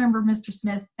 I remember Mr.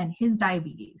 Smith and his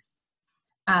diabetes,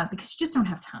 because you just don't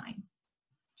have time.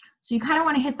 So you kind of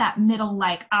want to hit that middle,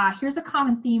 like, here's a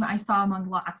common theme I saw among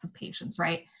lots of patients,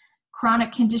 right?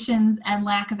 Chronic conditions and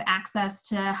lack of access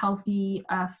to healthy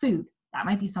food. That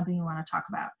might be something you want to talk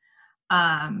about.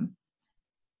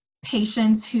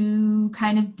 Patients who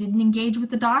kind of didn't engage with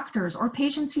the doctors, or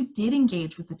patients who did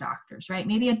engage with the doctors, right?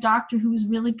 Maybe a doctor who was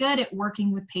really good at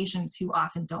working with patients who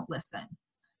often don't listen.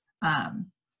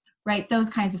 right? Those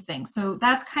kinds of things. So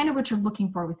that's kind of what you're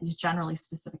looking for with these generally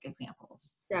specific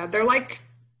examples. Yeah, they're like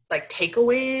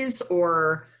takeaways,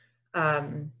 or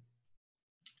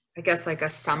I guess like a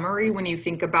summary when you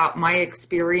think about my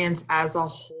experience as a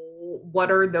whole.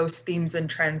 What are those themes and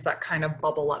trends that kind of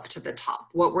bubble up to the top?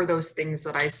 What were those things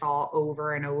that I saw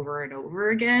over and over and over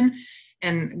again?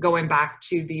 And going back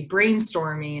to the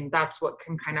brainstorming, that's what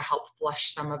can kind of help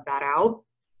flush some of that out.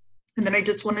 And then I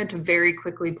just wanted to very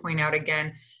quickly point out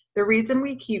again, the reason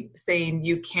we keep saying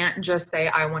you can't just say,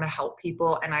 I want to help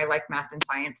people and I like math and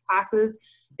science classes,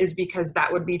 is because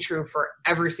that would be true for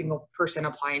every single person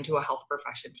applying to a health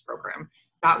professions program.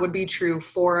 That would be true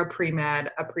for a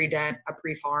pre-med, a pre-dent, a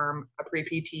pre-pharm, a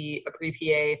pre-PT, a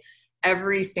pre-PA.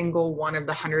 Every single one of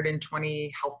the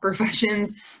 120 health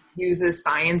professions uses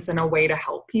science in a way to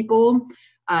help people.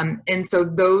 And so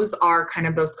those are kind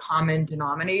of those common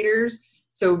denominators.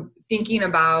 So thinking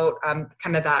about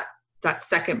kind of that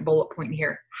second bullet point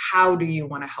here, how do you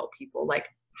want to help people? Like,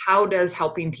 how does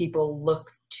helping people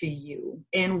look to you?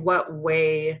 In what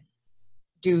way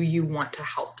do you want to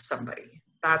help somebody?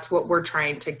 That's what we're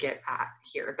trying to get at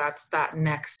here. That's that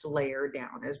next layer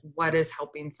down, is what does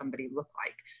helping somebody look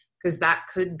like? Because that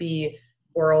could be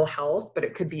oral health, but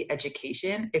it could be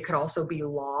education. It could also be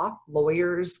law,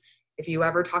 lawyers. If you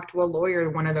ever talk to a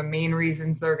lawyer, one of the main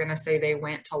reasons they're going to say they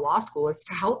went to law school is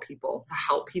to help people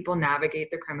navigate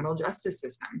the criminal justice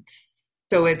system.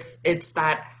 So it's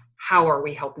that, how are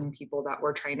we helping people, that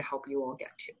we're trying to help you all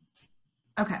get to.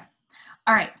 Okay.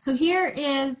 All right. So here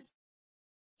is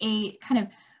a kind of,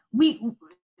 we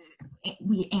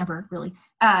Amber really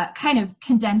kind of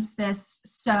condensed this.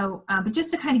 So, but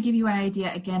just to kind of give you an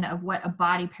idea again of what a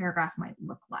body paragraph might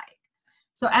look like.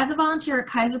 So as a volunteer at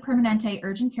Kaiser Permanente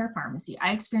Urgent Care Pharmacy,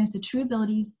 I experienced the true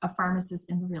abilities of pharmacists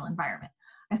in the real environment.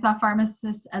 I saw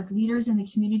pharmacists as leaders in the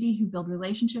community who build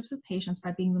relationships with patients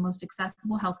by being the most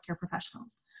accessible healthcare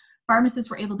professionals. Pharmacists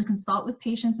were able to consult with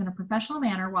patients in a professional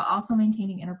manner while also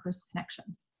maintaining interpersonal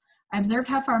connections. I observed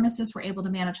how pharmacists were able to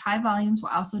manage high volumes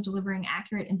while also delivering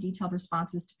accurate and detailed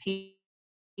responses to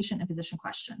patient and physician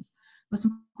questions. Most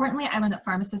importantly, I learned that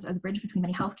pharmacists are the bridge between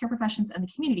many healthcare professions and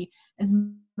the community, as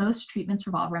most treatments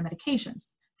revolve around medications.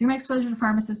 Through my exposure to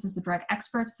pharmacists as the drug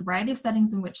experts, the variety of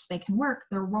settings in which they can work,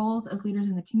 their roles as leaders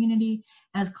in the community,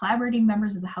 and as collaborating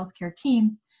members of the healthcare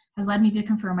team has led me to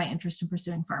confirm my interest in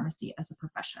pursuing pharmacy as a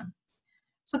profession.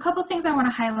 So a couple of things I want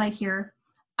to highlight here.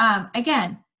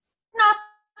 Again, not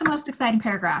the most exciting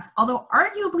paragraph, although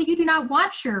arguably you do not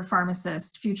want your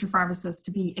future pharmacist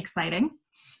to be exciting,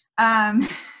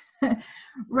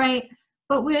 right?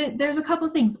 But there's a couple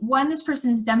of things. One, this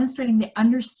person is demonstrating they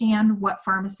understand what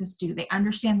pharmacists do. They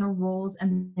understand the roles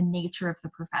and the nature of the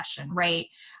profession, right?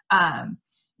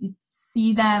 You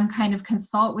see them kind of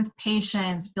consult with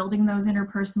patients, building those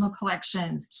interpersonal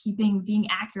collections, being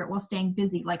accurate while staying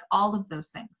busy, like all of those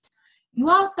things. You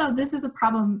also, this is a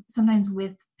problem sometimes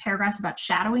with paragraphs about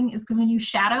shadowing, is because when you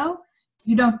shadow,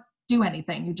 you don't do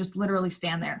anything. You just literally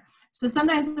stand there. So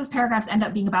sometimes those paragraphs end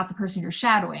up being about the person you're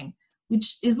shadowing,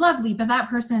 which is lovely, but that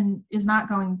person is not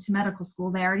going to medical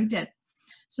school. They already did.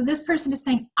 So this person is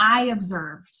saying, I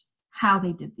observed how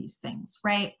they did these things,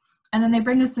 right? And then they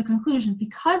bring us to the conclusion,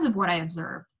 because of what I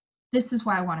observed, this is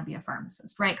why I want to be a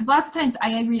pharmacist, right? Because lots of times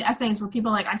I read essays where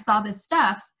people are like, I saw this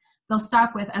stuff, they'll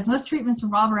stop with, as most treatments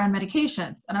revolve around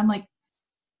medications. And I'm like,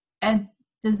 and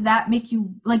does that make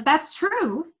you, like, that's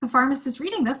true. The pharmacist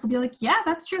reading this will be like, yeah,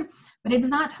 that's true. But it is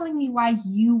not telling me why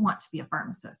you want to be a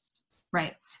pharmacist,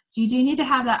 right? So you do need to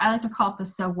have that, I like to call it the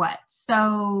so what.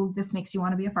 So this makes you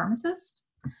want to be a pharmacist?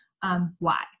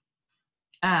 Why?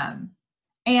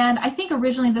 And I think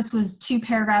originally this was 2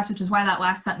 paragraphs, which is why that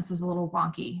last sentence is a little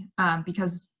wonky,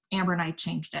 because Amber and I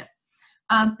changed it.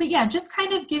 But yeah, just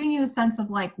kind of giving you a sense of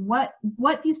like what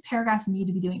these paragraphs need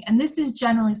to be doing. And this is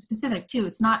generally specific too.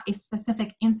 It's not a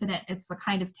specific incident. It's the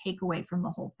kind of takeaway from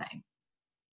the whole thing.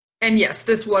 And yes,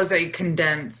 this was a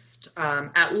condensed,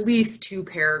 at least 2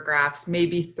 paragraphs,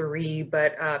 maybe 3,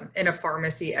 but in a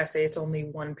pharmacy essay, it's only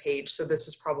 1 page. So this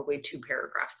is probably 2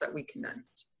 paragraphs that we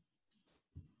condensed.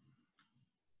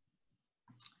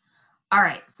 All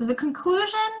right, so the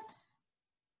conclusion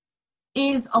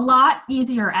is a lot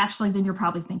easier actually than you're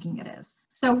probably thinking it is.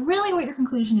 So really what your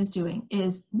conclusion is doing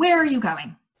is, where are you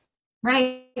going,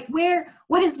 right?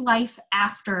 What is life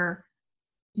after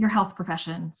your health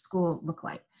profession school look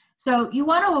like? So you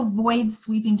want to avoid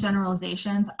sweeping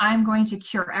generalizations. I'm going to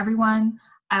cure everyone.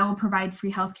 I will provide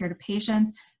free healthcare to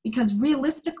patients, because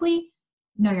realistically,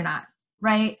 no, you're not,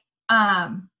 right?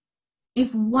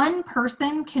 If one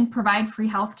person can provide free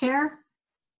healthcare,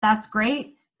 that's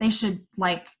great. They should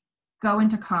like go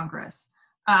into Congress.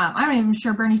 I'm not even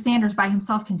sure Bernie Sanders by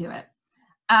himself can do it.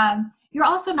 You're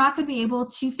also not going to be able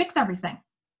to fix everything,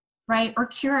 right? Or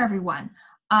cure everyone.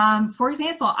 For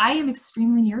example, I am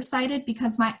extremely nearsighted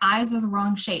because my eyes are the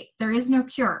wrong shape. There is no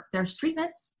cure. There's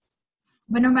treatments,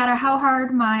 but no matter how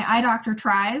hard my eye doctor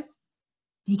tries,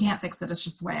 he can't fix it. It's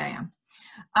just the way I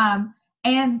am.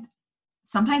 And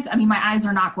sometimes, I mean, my eyes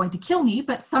are not going to kill me,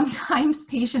 but sometimes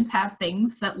patients have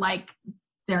things that like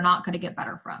they're not going to get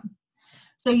better from.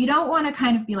 So you don't want to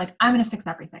kind of be like, I'm going to fix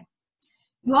everything.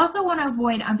 You also want to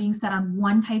avoid being set on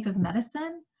one type of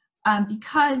medicine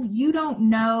because you don't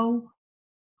know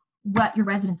what your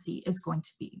residency is going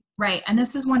to be, right? And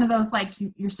this is one of those, like,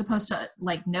 you're supposed to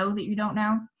like know that you don't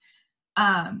know.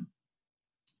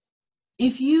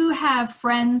 If you have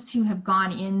friends who have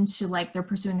gone into like, they're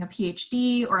pursuing a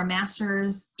PhD or a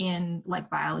master's in like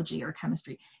biology or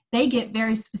chemistry, they get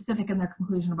very specific in their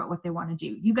conclusion about what they want to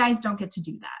do. You guys don't get to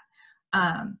do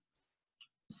that.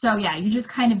 So yeah, you just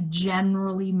kind of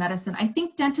generally medicine. I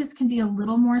think dentists can be a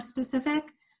little more specific,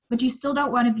 but you still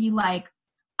don't want to be like,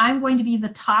 I'm going to be the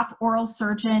top oral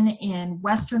surgeon in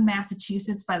Western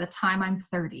Massachusetts by the time I'm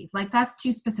 30. Like, that's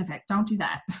too specific. Don't do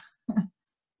that.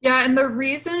 Yeah, and the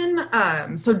reason,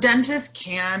 so dentists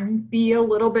can be a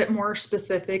little bit more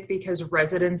specific because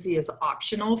residency is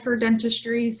optional for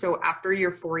dentistry. So after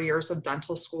your 4 years of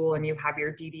dental school and you have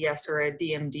your DDS or a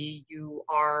DMD, you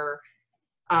are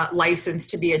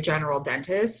licensed to be a general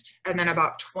dentist. And then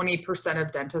about 20%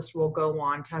 of dentists will go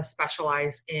on to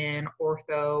specialize in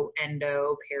ortho,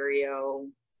 endo, perio,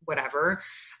 whatever.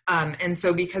 And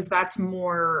so because that's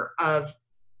more of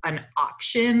an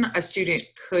option, a student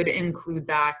could include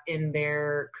that in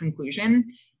their conclusion.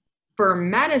 For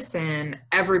medicine,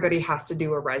 everybody has to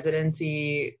do a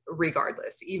residency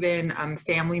regardless. Even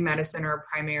family medicine or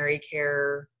primary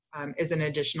care is an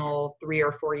additional 3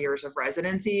 or 4 years of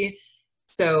residency.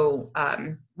 So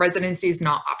residency is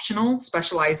not optional.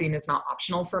 Specializing is not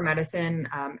optional for medicine.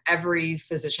 Every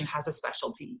physician has a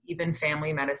specialty. Even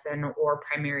family medicine or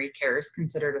primary care is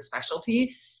considered a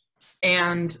specialty.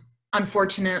 And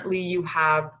unfortunately, you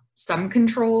have some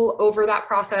control over that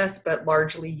process, but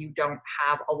largely you don't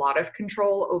have a lot of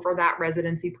control over that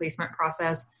residency placement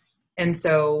process. And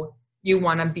so you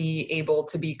want to be able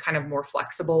to be kind of more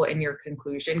flexible in your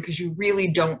conclusion because you really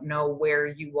don't know where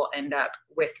you will end up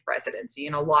with residency.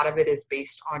 And a lot of it is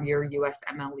based on your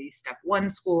USMLE Step 1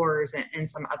 scores and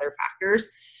some other factors.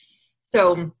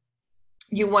 So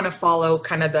you want to follow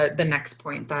kind of the next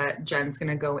point that Jen's going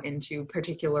to go into,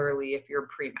 particularly if you're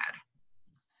pre-med.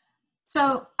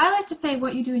 So I like to say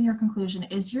what you do in your conclusion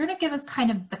is you're going to give us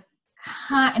kind of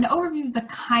an overview of the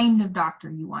kind of doctor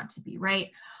you want to be,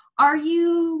 right? Are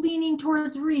you leaning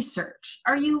towards research?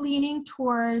 Are you leaning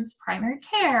towards primary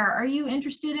care? Are you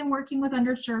interested in working with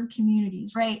underserved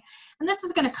communities, right? And this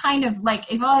is going to kind of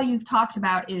like, if all you've talked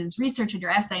about is research in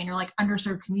your essay and you're like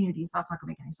underserved communities, that's not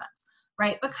going to make any sense,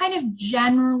 right? But kind of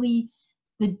generally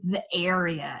the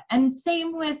area. And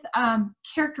same with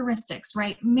characteristics,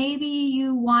 right? Maybe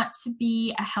you want to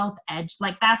be a health edge,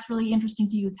 like that's really interesting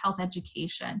to you is health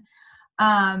education.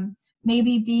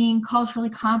 Maybe being culturally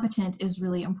competent is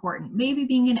really important. Maybe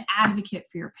being an advocate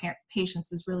for your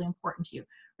patients is really important to you,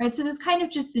 right? So there's kind of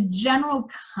just the general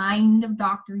kind of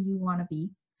doctor you want to be,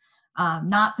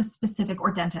 not the specific,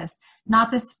 or dentist,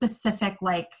 not the specific,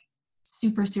 like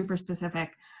super, super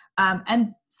specific.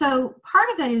 And so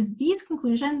part of that is these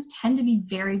conclusions tend to be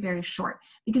very, very short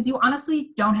because you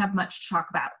honestly don't have much to talk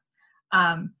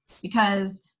about,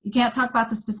 because you can't talk about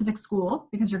the specific school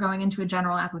because you're going into a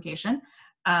general application.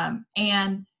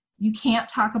 And you can't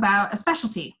talk about a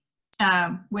specialty,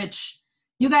 which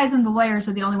you guys and the lawyers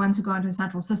are the only ones who go into a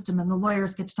central system, and the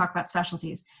lawyers get to talk about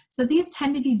specialties. So these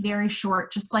tend to be very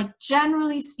short, just like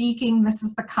generally speaking, this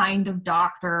is the kind of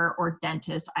doctor or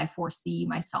dentist I foresee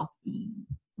myself being,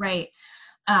 right?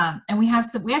 And we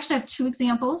actually have 2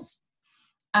 examples.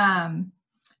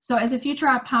 So as a future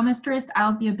optometrist,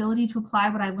 I'll have the ability to apply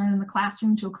what I learned in the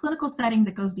classroom to a clinical setting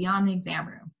that goes beyond the exam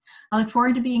room. I look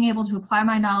forward to being able to apply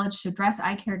my knowledge to address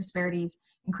eye care disparities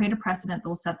and create a precedent that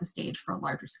will set the stage for a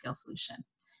larger scale solution.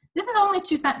 This is only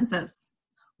 2 sentences.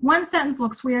 One sentence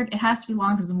looks weird. It has to be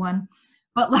longer than one,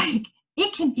 but like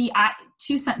it can be,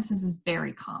 2 sentences is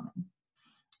very common.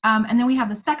 And then we have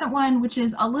the second one, which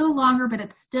is a little longer, but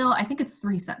it's still, I think it's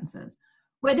 3 sentences.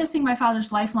 Witnessing my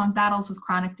father's lifelong battles with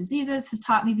chronic diseases has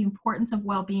taught me the importance of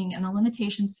well-being and the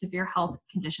limitations severe health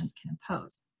conditions can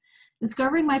impose.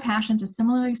 Discovering my passion to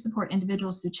similarly support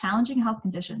individuals through challenging health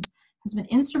conditions has been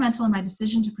instrumental in my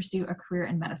decision to pursue a career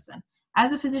in medicine.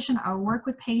 As a physician, I will work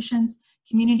with patients,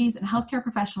 communities, and healthcare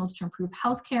professionals to improve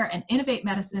healthcare and innovate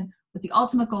medicine with the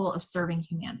ultimate goal of serving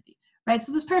humanity. right?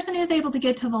 So this person is able to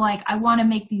get to the like, I want to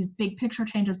make these big picture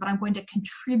changes, but I'm going to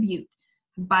contribute,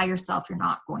 because by yourself, you're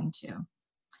not going to.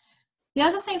 The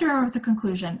other thing to remember with the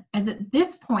conclusion is at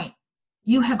this point,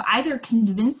 you have either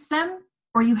convinced them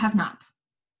or you have not,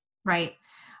 right?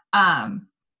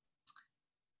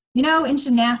 You know, in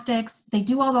gymnastics, they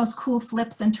do all those cool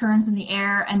flips and turns in the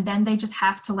air, and then they just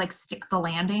have to like stick the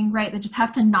landing, right? They just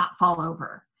have to not fall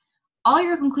over. All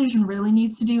your conclusion really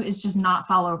needs to do is just not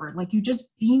fall over. Like, you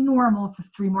just be normal for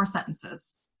 3 more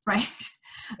sentences, right?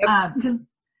 Yep. Because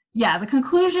yeah, the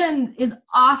conclusion is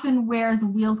often where the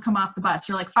wheels come off the bus.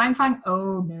 You're like, fine, fine.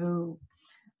 Oh no.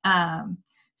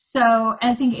 So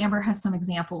I think Amber has some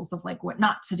examples of like what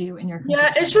not to do in your conclusion.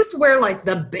 Yeah, it's just where like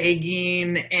the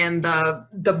begging and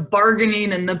the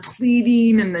bargaining and the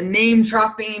pleading and the name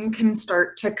dropping can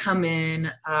start to come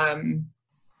in.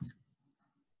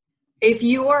 If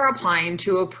you are applying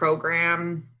to a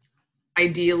program,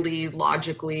 ideally,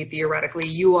 logically, theoretically,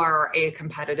 you are a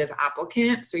competitive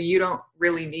applicant, so you don't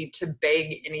really need to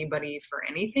beg anybody for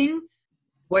anything.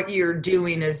 What you're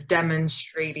doing is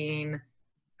demonstrating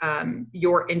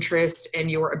your interest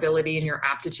and your ability and your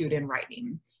aptitude in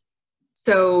writing.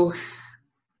 So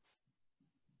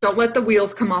don't let the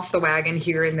wheels come off the wagon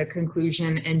here in the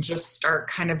conclusion and just start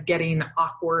kind of getting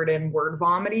awkward and word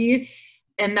vomity.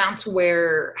 And that's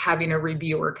where having a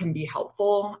reviewer can be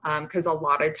helpful, because a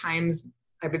lot of times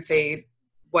I would say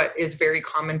what is very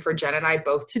common for Jen and I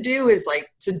both to do is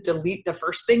like to delete the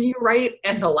first thing you write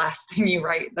and the last thing you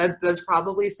write. That's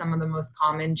probably some of the most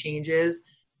common changes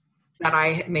that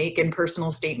I make in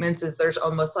personal statements. Is there's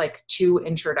almost like 2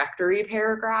 introductory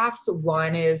paragraphs.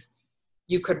 One is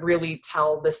you could really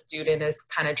tell the student is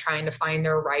kind of trying to find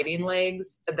their writing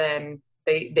legs. Then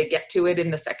they get to it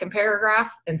in the second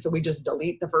paragraph. And so we just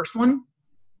delete the first one.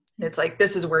 It's like,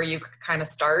 this is where you kind of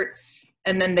start.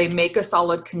 And then they make a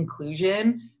solid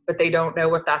conclusion, but they don't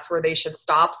know if that's where they should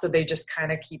stop. So they just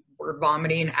kind of keep word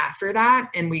vomiting after that.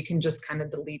 And we can just kind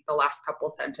of delete the last couple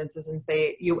sentences and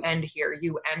say, you end here,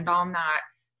 you end on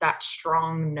that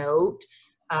strong note,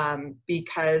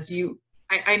 because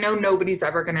I know nobody's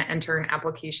ever going to enter an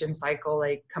application cycle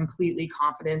like completely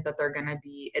confident that they're going to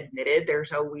be admitted.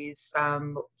 There's always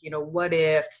some, what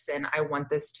ifs, and I want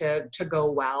this to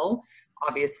go well,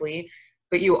 obviously.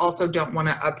 But you also don't want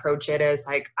to approach it as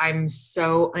like, I'm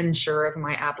so unsure of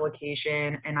my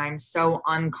application and I'm so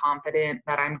unconfident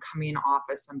that I'm coming off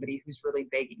as somebody who's really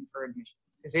begging for admissions.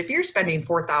 Because if you're spending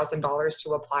 $4,000 to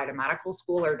apply to medical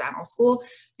school or dental school,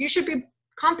 you should be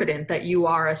confident that you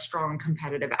are a strong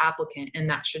competitive applicant, and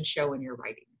that should show in your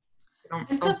writing.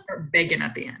 Don't start begging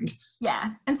at the end.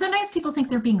 Yeah. And sometimes people think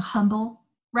they're being humble,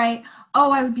 right?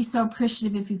 Oh, I would be so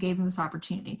appreciative if you gave them this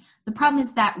opportunity. The problem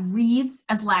is that reads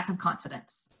as lack of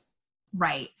confidence,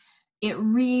 right? It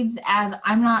reads as,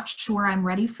 I'm not sure I'm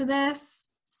ready for this.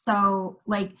 So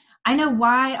like, I know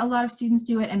why a lot of students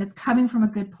do it, and it's coming from a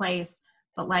good place,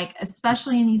 but like,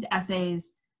 especially in these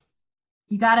essays,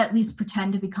 you got to at least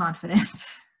pretend to be confident,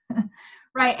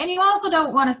 right? And you also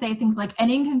don't want to say things like, and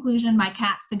in conclusion, my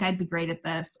cats think I'd be great at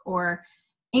this, or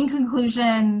in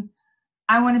conclusion,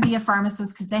 I want to be a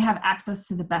pharmacist because they have access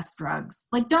to the best drugs.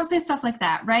 Like, don't say stuff like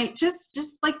that, right?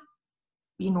 Just like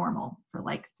be normal for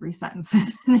like 3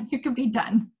 sentences and then you could be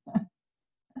done.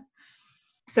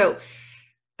 So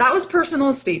that was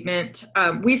personal statement.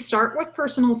 We start with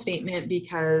personal statement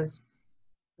because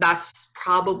that's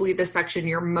probably the section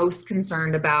you're most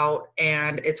concerned about,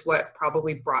 and it's what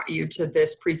probably brought you to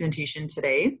this presentation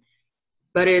today.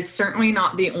 But it's certainly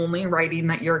not the only writing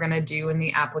that you're going to do in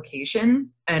the application.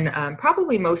 And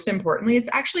probably most importantly, it's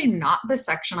actually not the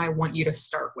section I want you to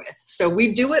start with. So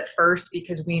we do it first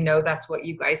because we know that's what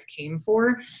you guys came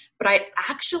for. But I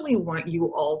actually want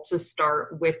you all to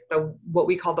start with what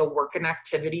we call the work and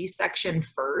activity section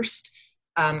first,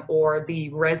 or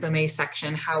the resume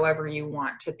section, however you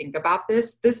want to think about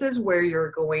this. This is where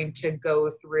you're going to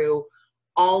go through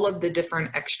all of the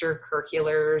different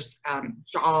extracurriculars,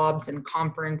 jobs and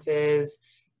conferences,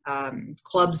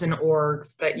 clubs and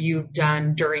orgs that you've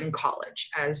done during college,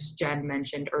 as Jen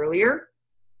mentioned earlier.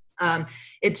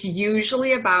 It's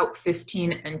usually about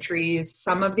 15 entries.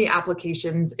 Some of the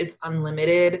applications, it's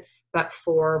unlimited, but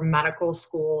for medical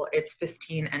school, it's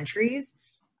 15 entries.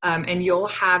 And you'll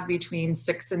have between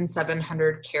 600 and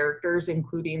 700 characters,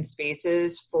 including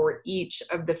spaces, for each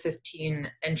of the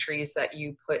 15 entries that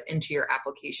you put into your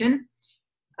application.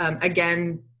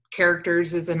 Again,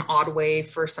 characters is an odd way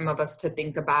for some of us to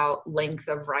think about length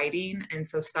of writing. And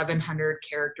so 700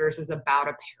 characters is about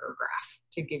a paragraph,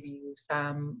 to give you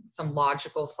some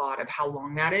logical thought of how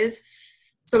long that is.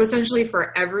 So essentially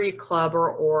for every club or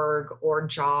org or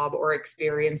job or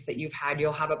experience that you've had,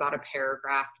 you'll have about a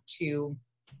paragraph to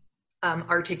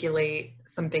articulate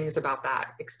some things about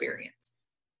that experience.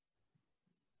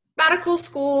 Medical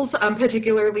schools,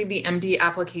 particularly the MD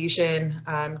application,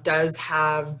 does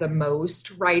have the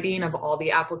most writing of all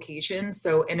the applications.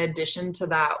 So in addition to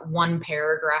that one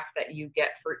paragraph that you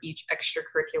get for each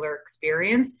extracurricular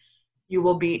experience, you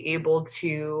will be able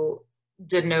to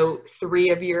denote 3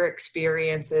 of your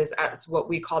experiences as what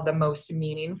we call the most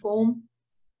meaningful.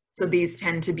 So these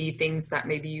tend to be things that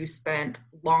maybe you spent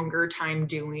longer time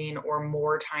doing or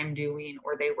more time doing,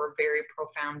 or they were very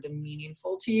profound and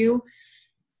meaningful to you.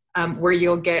 Where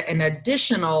you'll get an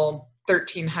additional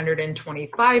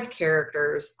 1,325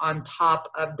 characters on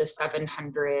top of the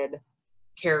 700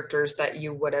 characters that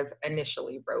you would have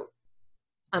initially wrote.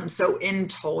 So in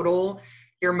total,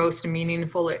 your most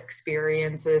meaningful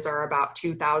experiences are about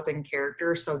 2,000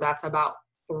 characters. So that's about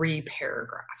 3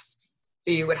 paragraphs.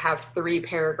 So you would have 3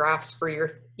 paragraphs for your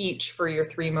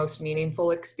 3 most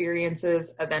meaningful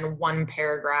experiences, and then 1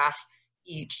 paragraph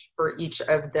each for each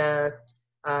of the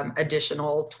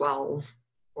additional 12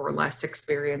 or less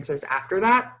experiences after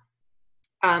that.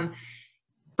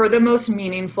 For the most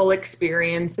meaningful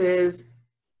experiences,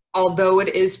 although it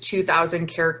is 2,000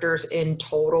 characters in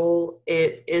total,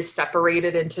 it is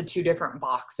separated into 2 different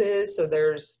boxes. So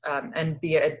there's, and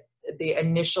the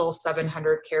initial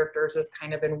 700 characters is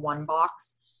kind of in one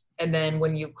box. And then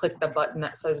when you click the button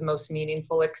that says most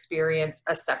meaningful experience,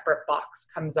 a separate box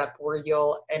comes up where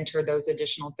you'll enter those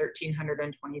additional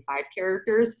 1,325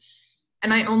 characters.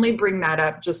 And I only bring that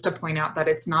up just to point out that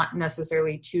it's not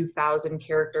necessarily 2,000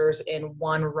 characters in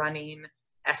one running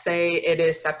essay. It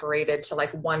is separated to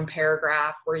like 1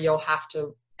 paragraph where you'll have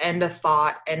to end a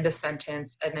thought, end a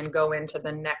sentence, and then go into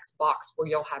the next box where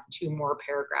you'll have 2 more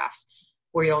paragraphs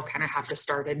where you'll kind of have to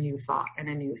start a new thought and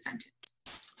a new sentence.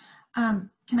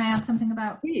 Can I add something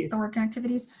about Please. the work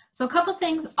activities? So a couple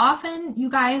things. Often you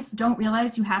guys don't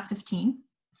realize you have 15.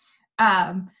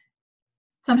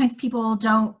 Sometimes people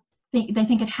don't think, they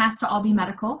think it has to all be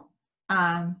medical.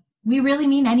 We really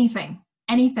mean anything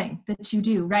that you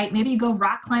do, right? Maybe you go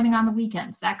rock climbing on the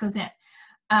weekends, that goes in.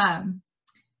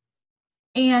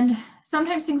 And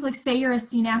sometimes things like, say you're a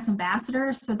CNAS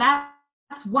ambassador, so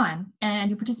that's 1, and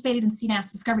you participated in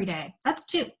CNAS Discovery Day, that's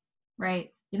 2,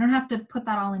 right? You don't have to put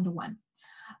that all into 1.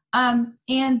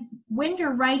 And when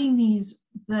you're writing these,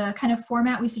 the kind of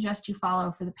format we suggest you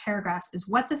follow for the paragraphs is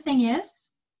what the thing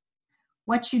is,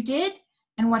 what you did,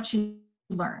 and what you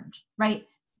learned, right?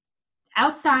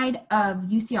 Outside of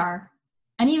UCR,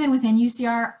 and even within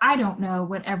UCR, I don't know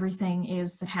what everything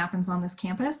is that happens on this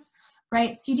campus,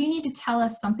 right? So you do need to tell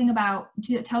us something about,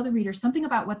 to tell the reader something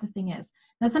about what the thing is.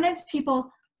 Now, sometimes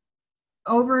people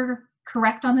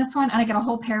overcorrect on this one, and I get a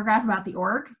whole paragraph about the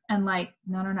org, and like,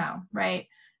 no, right?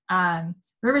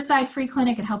 Riverside Free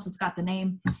Clinic, it helps it's got the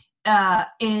name,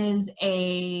 is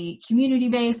a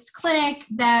community-based clinic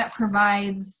that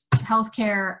provides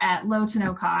healthcare at low to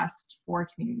no cost for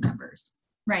community members,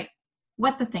 right?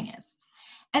 What the thing is.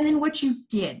 And then what you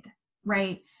did,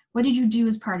 right? What did you do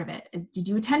as part of it? Did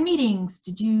you attend meetings?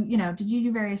 Did you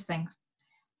do various things?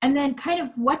 And then kind of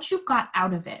what you got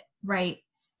out of it, right?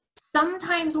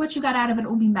 Sometimes what you got out of it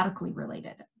will be medically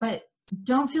related, but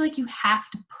don't feel like you have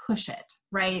to push it,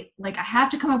 right? Like I have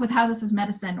to come up with how this is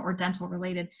medicine or dental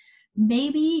related.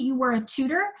 Maybe you were a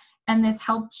tutor and this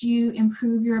helped you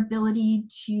improve your ability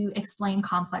to explain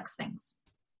complex things.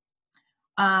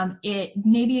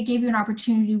 Maybe it gave you an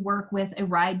opportunity to work with a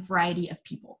wide variety of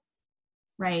people,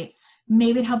 right?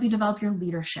 Maybe it helped you develop your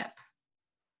leadership.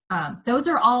 Those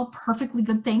are all perfectly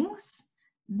good things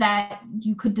that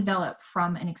you could develop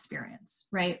from an experience,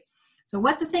 right? So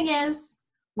what the thing is,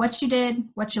 what you did,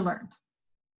 what you learned.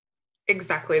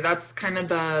 Exactly. That's kind of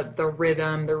the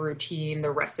rhythm, the routine,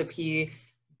 the recipe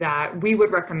that we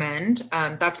would recommend.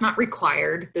 That's not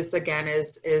required. This again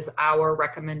is our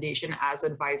recommendation as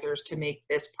advisors to make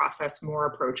this process more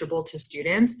approachable to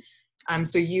students.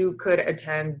 So you could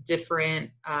attend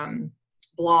different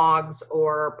blogs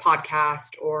or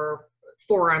podcasts or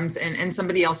forums, and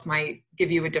somebody else might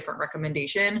give you a different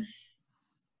recommendation.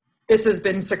 This has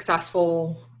been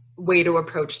successful way to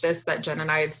approach this that Jen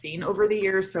and I have seen over the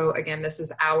years. So again, this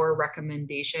is our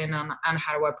recommendation on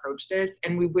how to approach this.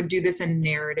 And we would do this in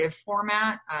narrative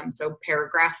format. So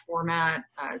paragraph format,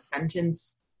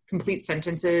 complete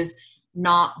sentences,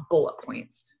 not bullet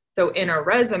points. So in a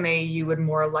resume, you would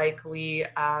more likely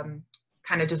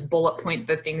kind of just bullet point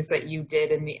the things that you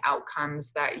did and the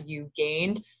outcomes that you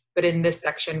gained. But in this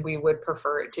section, we would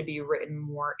prefer it to be written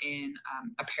more in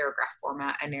a paragraph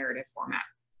format, a narrative format.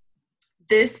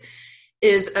 This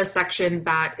is a section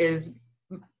that is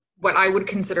what I would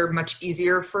consider much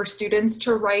easier for students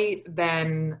to write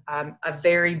than a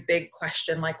very big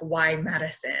question like why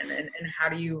medicine, and how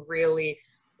do you really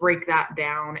break that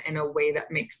down in a way that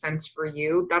makes sense for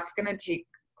you. That's going to take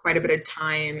quite a bit of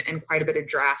time and quite a bit of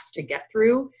drafts to get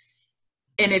through.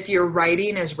 And if your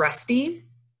writing is rusty,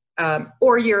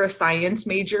 or you're a science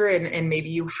major and maybe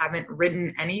you haven't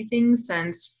written anything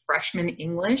since freshman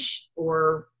English,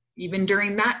 or even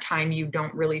during that time you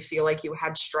don't really feel like you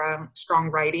had strong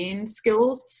writing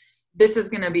skills, this is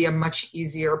going to be a much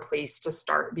easier place to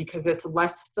start because it's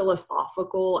less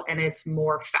philosophical and it's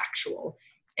more factual.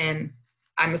 And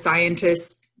I'm a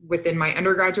scientist within my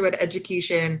undergraduate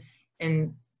education,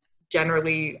 and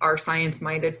generally our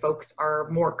science-minded folks are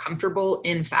more comfortable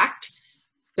in fact.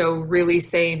 So really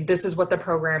saying this is what the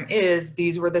program is,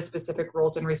 these were the specific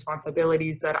roles and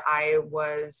responsibilities that I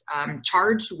was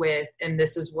charged with, and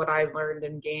this is what I learned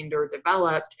and gained or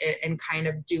developed, and kind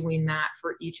of doing that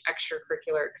for each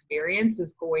extracurricular experience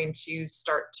is going to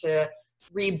start to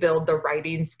rebuild the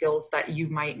writing skills that you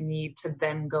might need to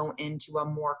then go into a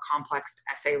more complex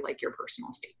essay like your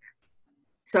personal statement.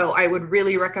 So I would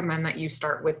really recommend that you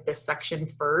start with this section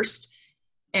first.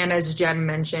 And as Jen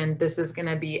mentioned, this is going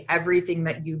to be everything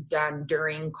that you've done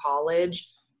during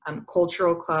college,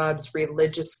 cultural clubs,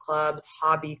 religious clubs,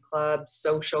 hobby clubs,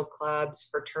 social clubs,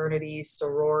 fraternities,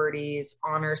 sororities,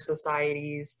 honor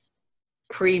societies,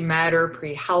 pre-med or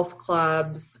pre-health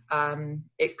clubs.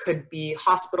 It could be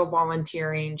hospital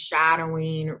volunteering,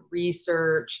 shadowing,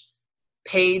 research,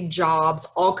 paid jobs,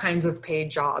 all kinds of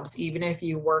paid jobs, even if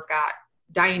you work at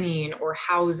dining or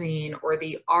housing or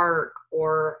the ARC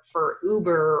or for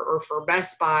Uber or for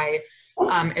Best Buy.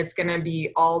 It's going to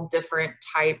be all different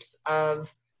types of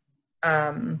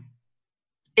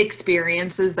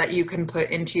experiences that you can put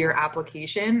into your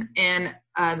application. And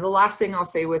the last thing I'll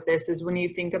say with this is when you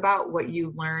think about what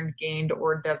you learned, gained,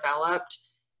 or developed,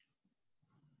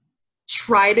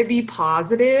 try to be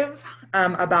positive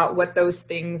about what those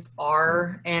things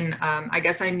are. And I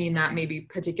guess I mean that maybe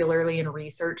particularly in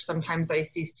research. Sometimes I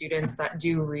see students that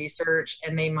do research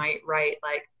and they might write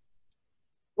like,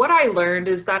 what I learned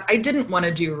is that I didn't want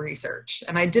to do research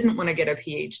and I didn't want to get a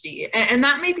PhD. And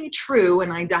that may be true.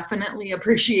 And I definitely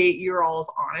appreciate your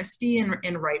all's honesty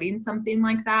in writing something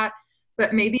like that.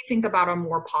 But maybe think about a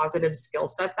more positive skill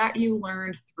set that you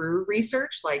learned through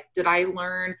research. Like, did I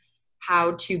learn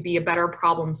how to be a better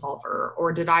problem solver?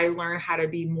 Or did I learn how to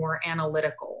be more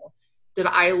analytical? Did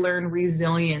I learn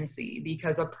resiliency?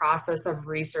 Because a process of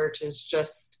research is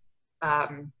just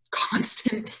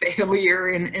constant failure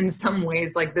in some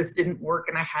ways, like this didn't work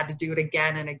and I had to do it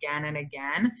again and again and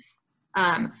again.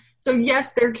 So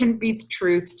yes, there can be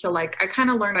truth to like, I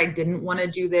kind of learned I didn't want to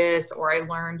do this, or I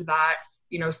learned that,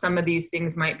 you know, some of these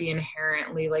things might be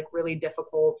inherently like really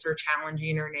difficult or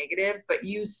challenging or negative, but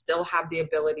you still have the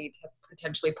ability to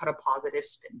potentially put a positive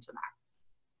spin to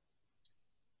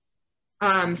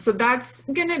that. So that's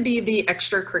going to be the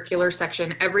extracurricular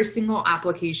section. Every single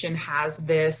application has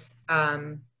this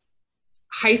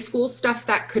high school stuff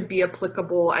that could be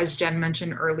applicable, as Jen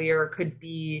mentioned earlier, could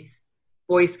be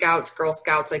Boy Scouts, Girl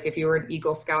Scouts, like if you were an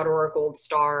Eagle Scout or a Gold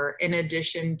Star, in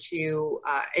addition to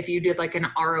if you did like an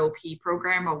ROP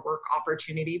program, a work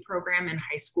opportunity program in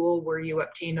high school where you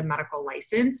obtained a medical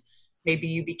license, maybe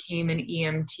you became an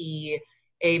EMT,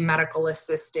 a medical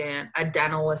assistant, a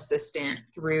dental assistant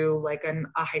through like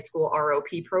a high school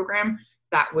ROP program,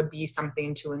 that would be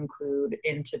something to include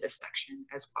into this section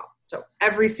as well. So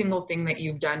every single thing that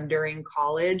you've done during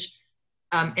college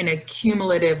in a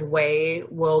cumulative way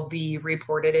will be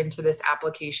reported into this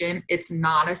application. It's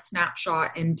not a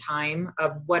snapshot in time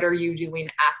of what are you doing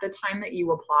at the time that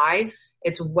you apply.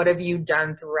 It's what have you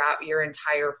done throughout your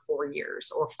entire 4 years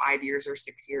or 5 years or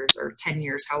 6 years or 10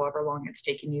 years, however long it's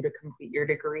taken you to complete your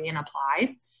degree and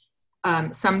apply.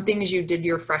 Some things you did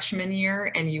your freshman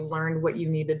year and you learned what you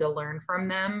needed to learn from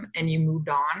them and you moved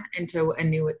on into a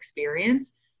new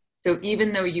experience. So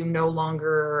even though you no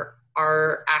longer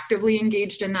are actively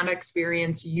engaged in that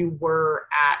experience, you were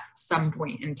at some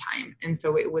point in time. And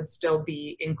so it would still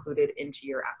be included into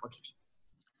your application.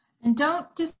 And don't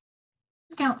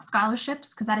discount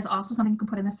scholarships, because that is also something you can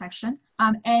put in this section.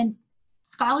 And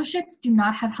scholarships do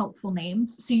not have helpful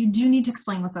names, so you do need to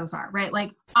explain what those are, right?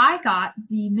 Like I got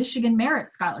the Michigan Merit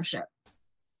Scholarship.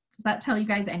 Does that tell you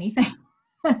guys anything?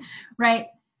 Right?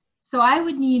 So I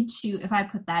would need to, if I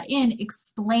put that in,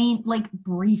 explain, like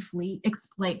briefly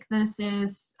explain, this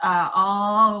is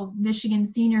all Michigan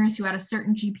seniors who had a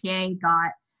certain GPA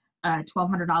got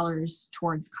 $1,200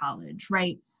 towards college,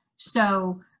 right?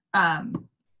 So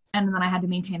and then I had to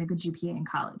maintain a good GPA in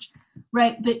college,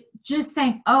 right? But just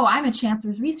saying, oh, I'm a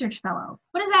Chancellor's Research Fellow,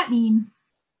 what does that mean,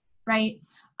 right?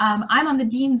 I'm on the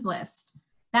Dean's List.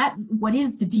 What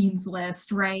is the Dean's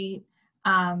List, right?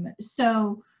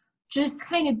 So just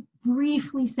kind of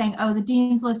briefly saying, oh, the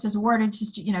Dean's List is awarded,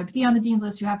 just, to be on the Dean's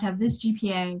List, you have to have this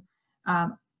GPA.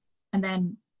 And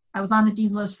then I was on the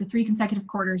Dean's List for 3 consecutive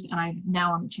quarters, and I'm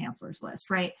now on the Chancellor's List,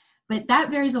 right? But that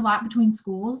varies a lot between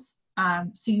schools.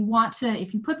 So you want to,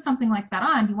 if you put something like that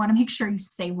on, you want to make sure you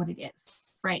say what it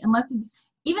is, right? Unless it's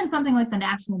even something like the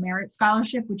National Merit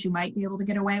Scholarship, which you might be able to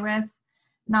get away with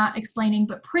not explaining,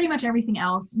 but pretty much everything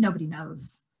else, nobody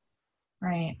knows,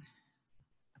 right?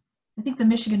 I think the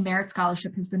Michigan Merit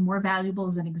Scholarship has been more valuable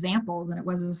as an example than it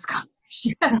was as a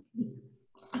scholarship.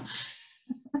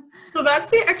 So that's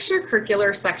the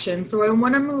extracurricular section. So I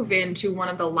want to move into one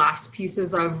of the last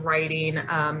pieces of writing,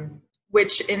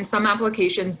 which in some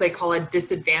applications they call a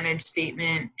disadvantage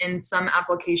statement. In some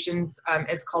applications,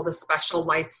 it's called a special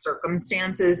life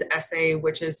circumstances essay,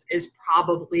 which is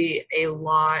probably a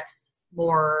lot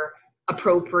more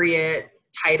appropriate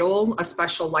title, a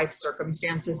special life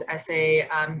circumstances essay.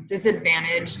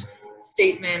 Disadvantaged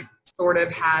statement sort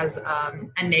of has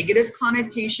a negative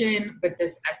connotation, but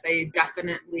this essay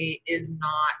definitely is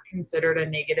not considered a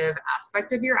negative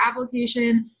aspect of your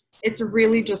application. It's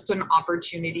really just an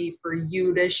opportunity for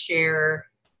you to share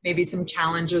maybe some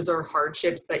challenges or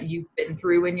hardships that you've been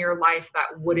through in your life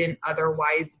that wouldn't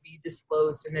otherwise be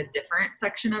disclosed in a different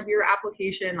section of your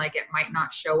application. Like it might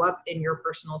not show up in your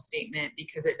personal statement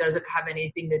because it doesn't have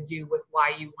anything to do with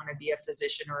why you want to be a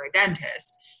physician or a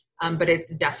dentist. But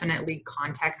it's definitely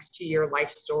context to your life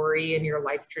story and your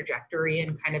life trajectory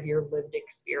and kind of your lived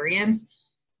experience.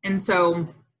 And so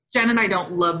Jen and I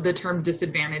don't love the term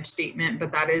disadvantage statement,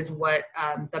 but that is what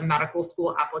the medical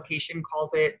school application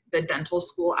calls it. The dental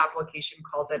school application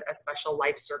calls it a special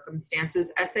life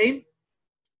circumstances essay.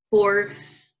 For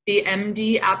the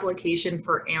MD application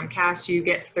for AMCAS, you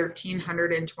get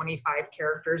 1,325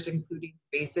 characters, including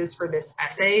spaces for this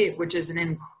essay, which is an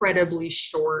incredibly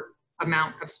short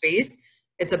amount of space.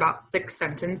 It's about 6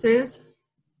 sentences.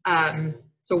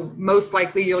 So most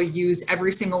likely you'll use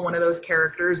every single one of those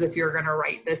characters if you're going to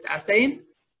write this essay.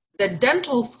 The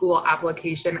dental school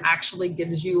application actually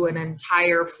gives you an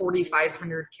entire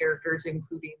 4,500 characters,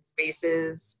 including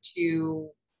spaces, to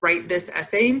write this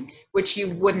essay, which you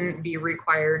wouldn't be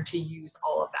required to use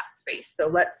all of that space. So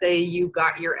let's say you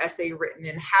got your essay written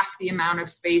in half the amount of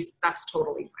space, that's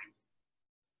totally fine.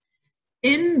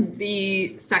 In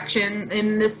this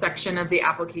section of the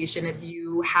application, if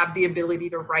you have the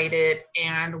ability to write it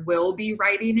and will be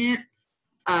writing it,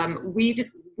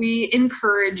 we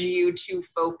encourage you to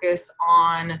focus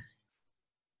on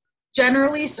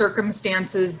generally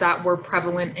circumstances that were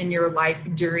prevalent in your life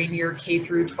during your K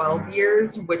through 12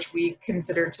 years, which we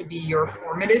consider to be your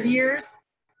formative years.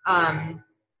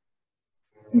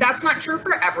 That's not true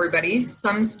for everybody.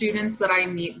 Some students that I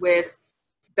meet with,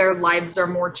 their lives are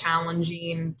more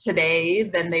challenging today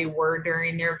than they were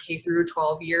during their K through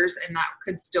 12 years, and that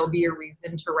could still be a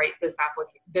reason to write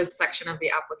this section of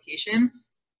the application.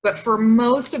 But for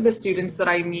most of the students that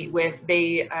I meet with,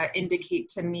 they indicate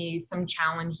to me some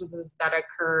challenges that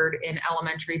occurred in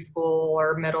elementary school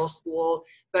or middle school,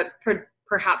 but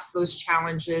perhaps those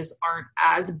challenges aren't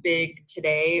as big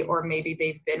today, or maybe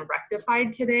they've been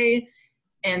rectified today.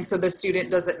 And so the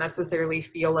student doesn't necessarily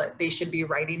feel that they should be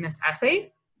writing this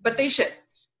essay, but they should.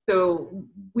 So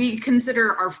we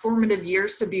consider our formative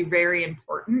years to be very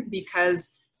important because,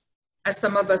 as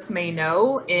some of us may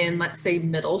know, in, let's say,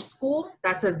 middle school,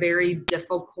 that's a very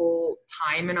difficult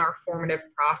time in our formative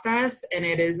process. And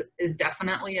it is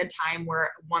definitely a time where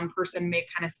one person may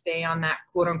kind of stay on that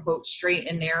quote unquote straight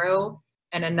and narrow,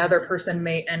 and another person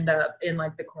may end up in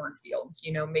like the cornfields,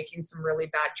 making some really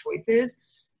bad choices.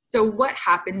 So what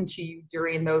happened to you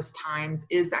during those times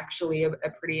is actually a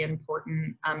pretty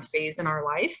important phase in our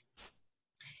life.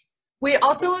 We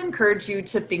also encourage you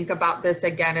to think about this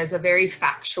again as a very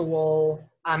factual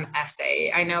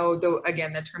essay. I know, though,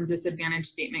 again, the term disadvantage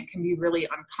statement can be really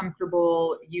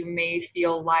uncomfortable. You may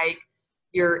feel like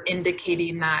you're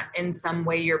indicating that in some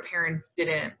way your parents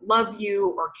didn't love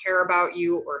you or care about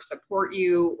you or support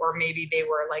you, or maybe they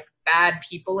were like bad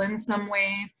people in some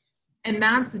way. And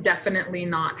that's definitely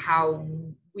not how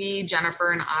we,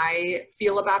 Jennifer and I,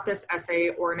 feel about this essay,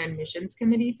 or an admissions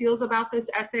committee feels about this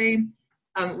essay.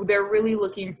 They're really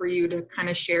looking for you to kind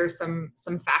of share some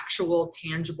factual,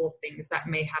 tangible things that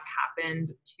may have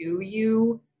happened to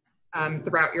you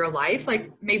throughout your life. Like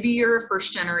maybe you're a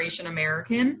first-generation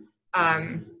American.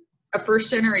 A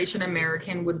first-generation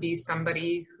American would be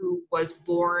somebody who was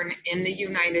born in the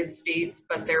United States,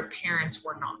 but their parents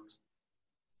were not.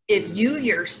 If you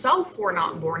yourself were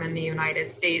not born in the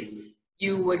United States,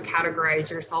 you would categorize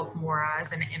yourself more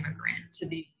as an immigrant to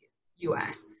the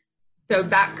US. So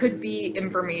that could be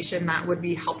information that would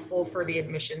be helpful for the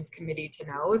admissions committee to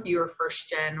know if you're first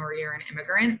gen or you're an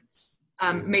immigrant.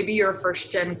 Maybe you're a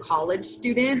first gen college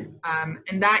student,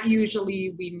 and that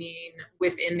usually we mean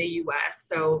within the US.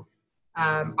 So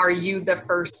are you the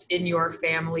first in your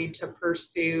family to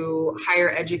pursue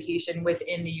higher education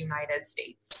within the United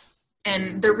States?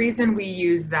 And the reason we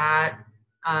use that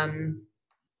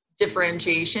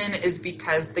differentiation is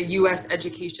because the US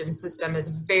education system is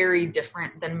very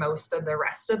different than most of the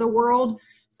rest of the world.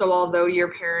 So although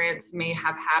your parents may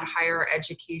have had higher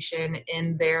education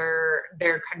in their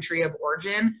country of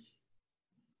origin,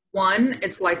 one,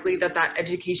 it's likely that that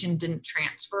education didn't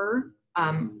transfer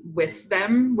with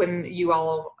them when you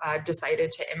all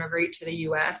decided to immigrate to the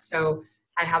US. So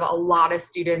I have a lot of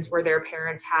students where their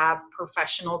parents have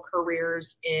professional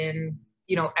careers in,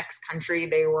 you know, X country.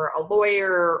 They were a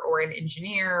lawyer or an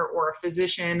engineer or a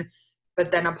physician,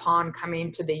 but then upon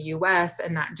coming to the US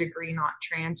and that degree not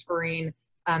transferring,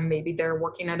 maybe they're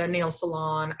working at a nail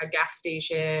salon, a gas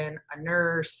station, a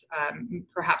nurse,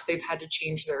 perhaps they've had to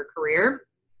change their career.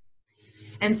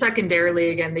 And secondarily,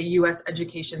 again, the US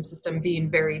education system being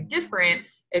very different,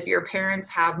 if your parents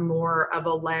have more of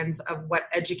a lens of what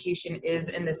education is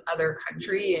in this other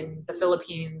country, in the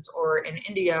Philippines or in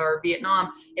India or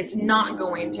Vietnam, it's not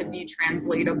going to be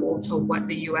translatable to what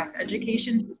the US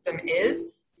education system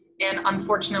is. And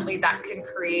unfortunately, that can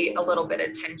create a little bit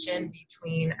of tension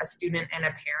between a student and a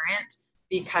parent,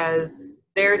 because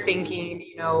they're thinking,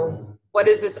 you know, what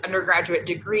is this undergraduate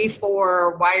degree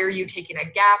for? Why are you taking a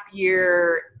gap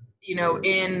year? You know,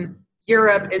 in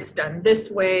Europe, it's done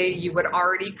this way. You would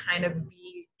already kind of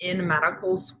be in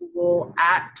medical school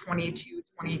at 22,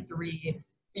 23.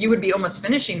 You would be almost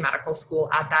finishing medical school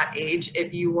at that age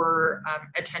if you were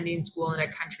attending school in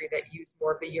a country that used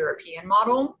more of the European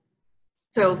model.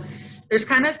 So there's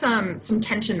kind of some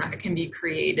tension that can be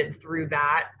created through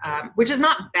that, which is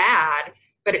not bad,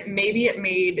 but maybe it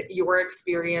made your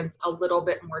experience a little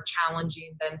bit more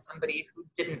challenging than somebody who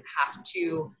didn't have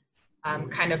to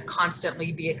kind of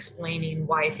constantly be explaining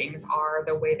why things are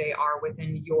the way they are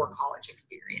within your college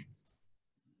experience.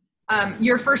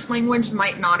 Your first language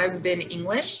might not have been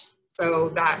English, so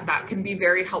that can be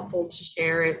very helpful to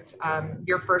share if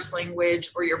your first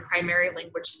language or your primary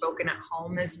language spoken at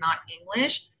home is not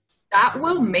English. That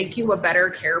will make you a better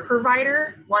care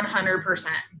provider, 100%.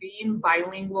 Being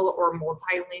bilingual or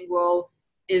multilingual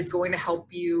is going to help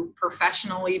you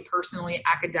professionally, personally,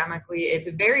 academically. It's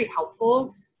very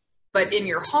helpful, but in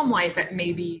your home life, it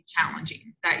may be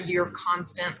challenging that you're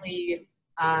constantly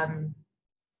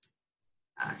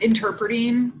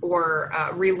interpreting or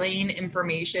relaying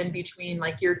information between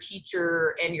like your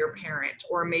teacher and your parent,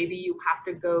 or maybe you have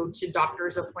to go to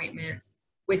doctor's appointments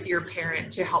with your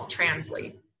parent to help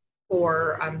translate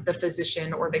for the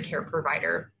physician or the care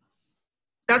provider.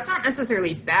 That's not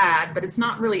necessarily bad, but it's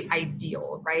not really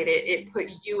ideal, right? It put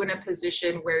you in a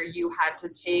position where you had to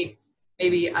take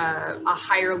maybe a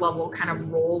higher level kind of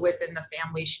role within the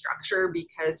family structure,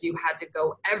 because you had to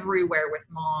go everywhere with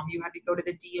mom. You had to go to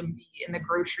the DMV and the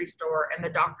grocery store and the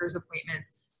doctor's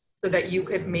appointments so that you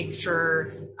could make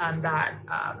sure that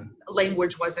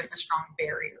language wasn't a strong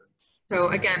barrier. So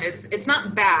again, it's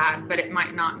not bad, but it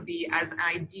might not be as an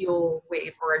ideal way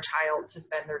for a child to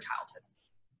spend their childhood.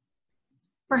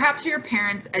 Perhaps your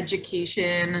parents'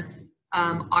 education,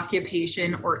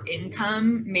 occupation, or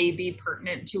income may be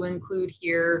pertinent to include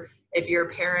here. If your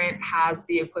parent has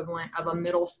the equivalent of a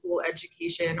middle school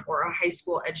education or a high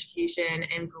school education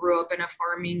and grew up in a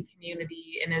farming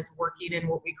community and is working in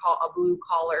what we call a blue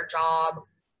collar job,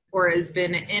 or has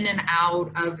been in and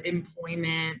out of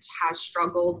employment, has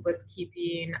struggled with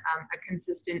keeping a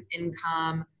consistent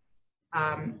income,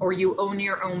 or you own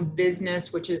your own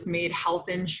business, which has made health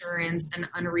insurance an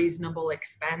unreasonable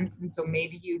expense. And so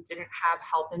maybe you didn't have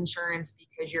health insurance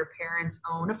because your parents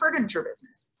own a furniture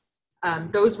business.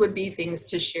 Those would be things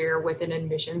to share with an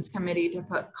admissions committee to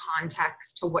put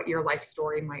context to what your life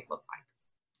story might look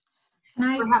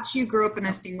like. Perhaps you grew up in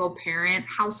a single parent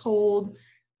household,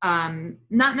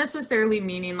 not necessarily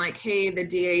meaning like, hey, the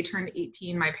DA turned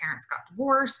 18, my parents got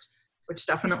divorced, which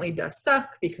definitely does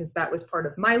suck because that was part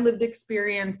of my lived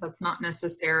experience. That's not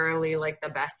necessarily like the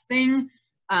best thing.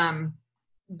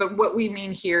 But what we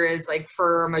mean here is like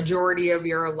for a majority of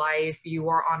your life, you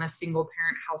are on a single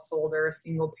parent household or a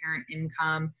single parent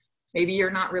income. Maybe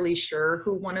you're not really sure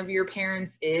who one of your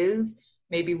parents is.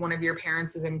 maybe one of your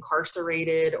parents is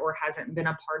incarcerated or hasn't been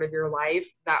a part of your life,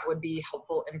 that would be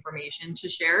helpful information to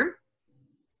share.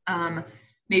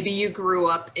 Maybe you grew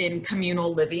up in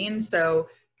communal living, so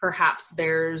perhaps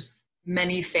there's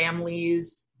many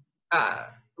families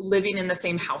living in the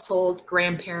same household,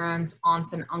 grandparents,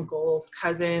 aunts and uncles,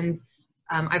 cousins.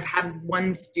 I've had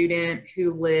one student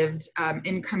who lived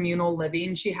in communal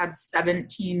living. She had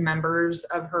 17 members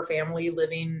of her family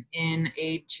living in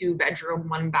a 2-bedroom,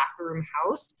 1-bathroom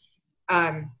house.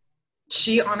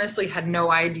 She honestly had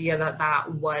no idea that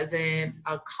that wasn't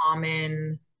a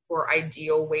common or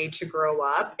ideal way to grow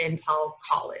up until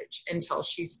college, until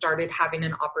she started having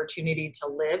an opportunity to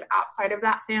live outside of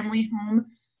that family home.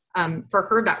 For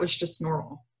her, that was just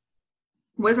normal.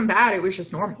 It wasn't bad, it was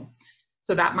just normal.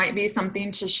 So that might be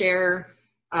something to share.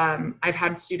 I've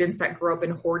had students that grew up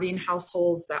in hoarding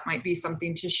households. That might be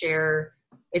something to share.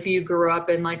 If you grew up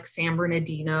in like San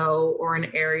Bernardino or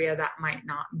an area that might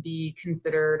not be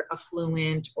considered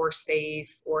affluent or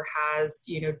safe or has,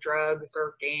 you know, drugs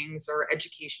or gangs or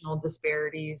educational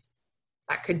disparities,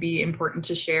 that could be important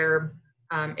to share.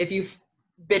 If you've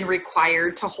been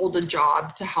required to hold a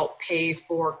job to help pay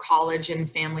for college and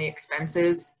family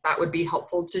expenses, that would be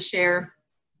helpful to share.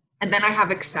 And then I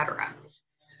have et cetera.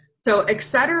 So et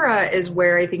cetera is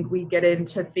where I think we get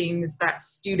into things that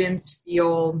students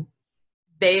feel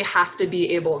they have to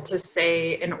be able to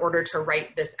say in order to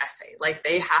write this essay. Like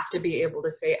they have to be able to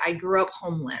say, I grew up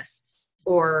homeless,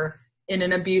 or in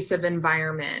an abusive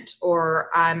environment, or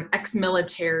I'm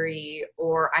ex-military,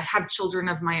 or I have children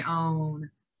of my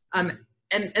own.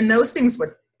 And those things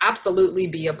would absolutely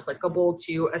be applicable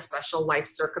to a special life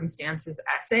circumstances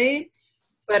essay.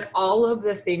 But all of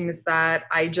the things that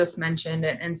I just mentioned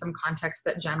and some context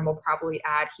that Jen will probably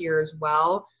add here as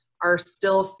well are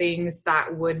still things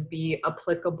that would be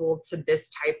applicable to this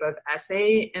type of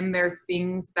essay. And they're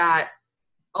things that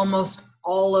almost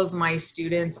all of my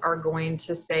students are going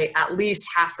to say, at least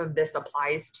half of this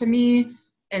applies to me.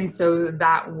 And so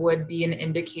that would be an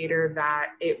indicator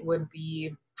that it would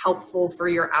be helpful for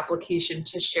your application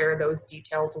to share those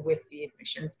details with the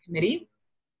admissions committee.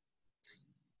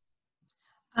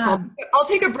 So I'll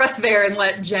take a breath there and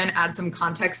let Jen add some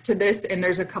context to this. And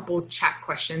there's a couple chat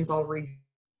questions I'll read.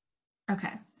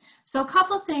 Okay, so a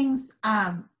couple things.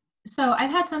 So I've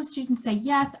had some students say,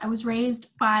 yes, I was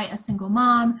raised by a single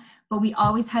mom, but we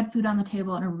always had food on the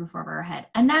table and a roof over our head.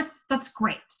 And that's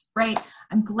great, right?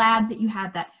 I'm glad that you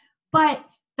had that, but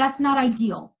that's not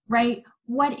ideal, right?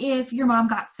 What if your mom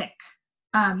got sick?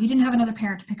 You didn't have another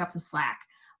parent to pick up the slack.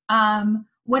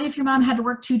 What if your mom had to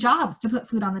work 2 jobs to put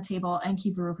food on the table and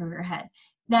keep a roof over your head?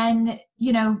 Then,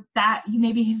 you know, that you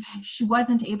maybe she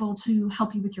wasn't able to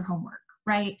help you with your homework,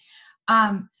 right?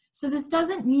 So this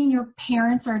doesn't mean your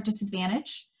parents are at a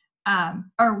disadvantage.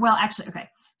 Okay.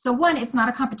 So one, it's not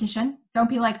a competition. Don't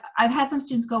be like, I've had some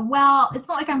students go, well, it's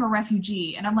not like I'm a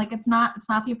refugee. And I'm like, it's not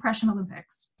the oppression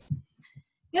Olympics.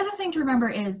 The other thing to remember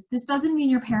is this doesn't mean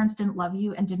your parents didn't love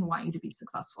you and didn't want you to be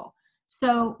successful.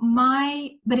 So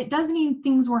but it does mean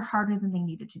things were harder than they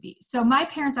needed to be. So my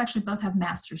parents actually both have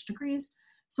master's degrees.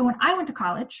 So when I went to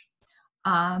college,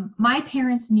 my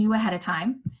parents knew ahead of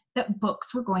time that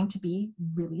books were going to be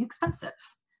really expensive.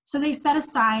 So they set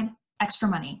aside extra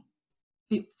money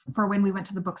for when we went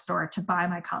to the bookstore to buy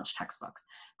my college textbooks.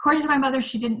 According to my mother,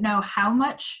 she didn't know how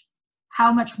much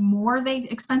more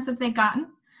expensive they'd gotten.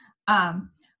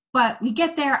 But we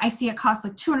get there, I see it costs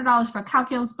like $200 for a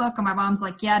calculus book, and my mom's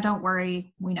like, yeah, don't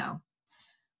worry, we know.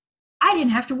 I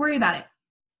didn't have to worry about it,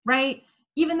 right?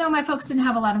 Even though my folks didn't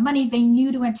have a lot of money, they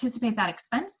knew to anticipate that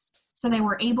expense, so they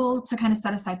were able to kind of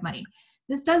set aside money.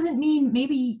 This doesn't mean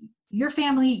maybe your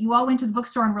family, you all went to the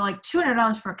bookstore and were like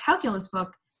 $200 for a calculus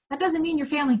book. That doesn't mean your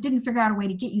family didn't figure out a way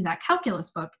to get you that calculus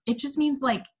book. It just means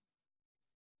like,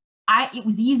 it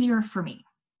was easier for me,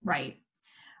 right?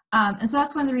 And so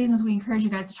that's one of the reasons we encourage you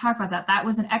guys to talk about that. That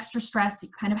was an extra stress that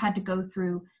you kind of had to go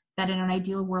through that in an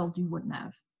ideal world you wouldn't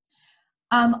have.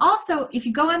 Also, if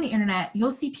you go on the internet,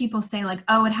 you'll see people say like,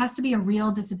 oh, it has to be a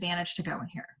real disadvantage to go in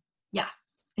here.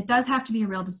 Yes, it does have to be a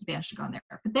real disadvantage to go in there.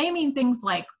 But they mean things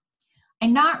like, a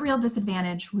not real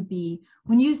disadvantage would be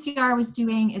when UCR was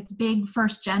doing its big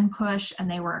first gen push and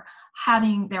they were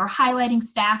highlighting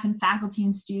staff and faculty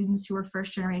and students who were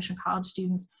first generation college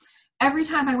students. Every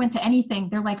time I went to anything,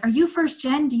 they're like, are you first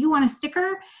gen? Do you want a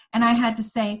sticker? And I had to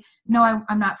say, no,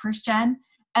 I'm not first gen.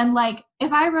 And like,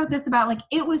 if I wrote this about like,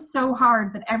 it was so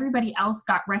hard that everybody else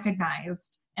got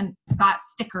recognized and got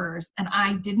stickers and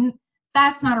I didn't,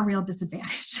 that's not a real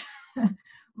disadvantage,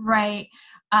 right?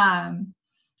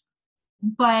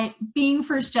 But being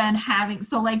first gen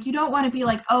so like, you don't want to be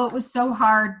like, oh, it was so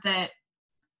hard that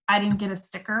I didn't get a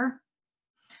sticker.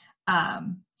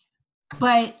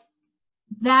 But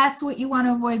that's what you want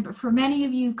to avoid. But for many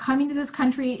of you, coming to this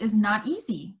country is not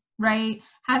easy, right?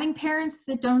 Having parents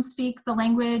that don't speak the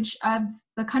language of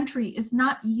the country is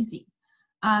not easy.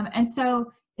 And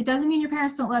so it doesn't mean your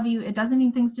parents don't love you. It doesn't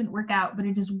mean things didn't work out, but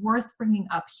it is worth bringing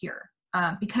up here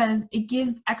because it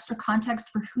gives extra context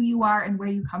for who you are and where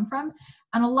you come from.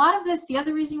 And a lot of this, the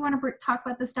other reason you want to talk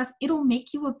about this stuff, it'll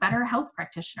make you a better health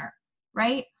practitioner,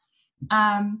 right?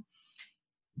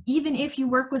 Even if you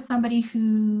work with somebody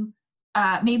who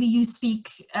maybe you speak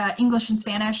English and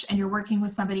Spanish and you're working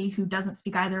with somebody who doesn't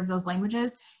speak either of those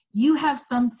languages, you have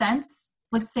some sense,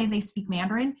 let's say they speak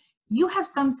Mandarin, you have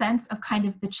some sense of kind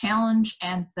of the challenge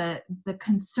and the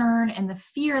concern and the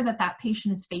fear that that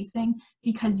patient is facing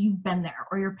because you've been there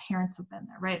or your parents have been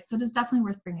there, right? So it is definitely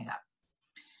worth bringing up.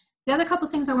 The other couple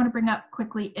of things I want to bring up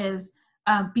quickly is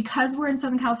because we're in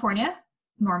Southern California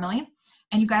normally,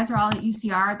 and you guys are all at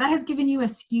UCR, that has given you a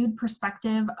skewed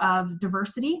perspective of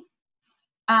diversity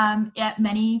at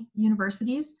many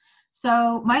universities.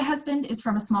 So my husband is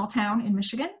from a small town in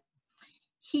Michigan.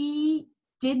 He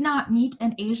did not meet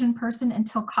an Asian person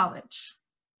until college.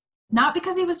 Not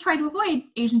because he was trying to avoid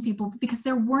Asian people, but because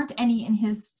there weren't any in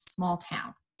his small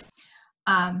town.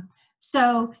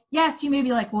 So yes, you may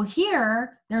be like, well,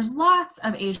 here, there's lots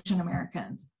of Asian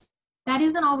Americans. That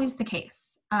isn't always the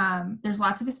case. There's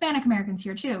lots of Hispanic Americans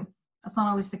here too. That's not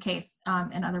always the case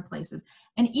in other places.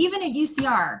 And even at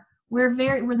UCR, we're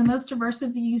the most diverse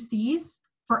of the UCs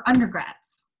for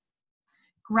undergrads.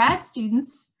 Grad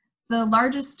students, the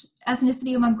largest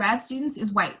ethnicity among grad students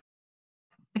is white.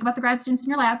 Think about the grad students in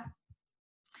your lab.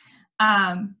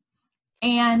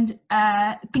 And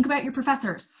think about your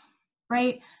professors,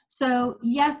 right? So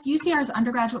yes, UCR's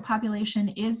undergraduate population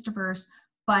is diverse,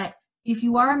 but if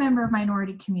you are a member of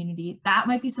minority community, that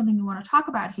might be something you want to talk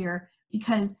about here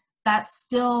because that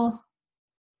still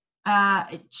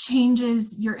it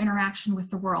changes your interaction with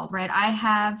the world, right? I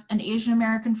have an Asian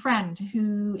American friend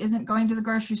who isn't going to the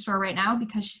grocery store right now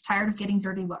because she's tired of getting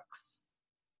dirty looks,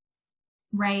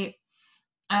 right?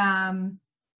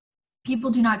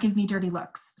 People do not give me dirty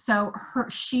looks. So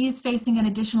she's facing an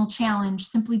additional challenge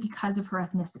simply because of her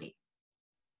ethnicity.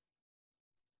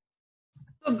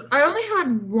 I only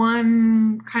had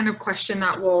one kind of question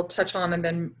that we'll touch on and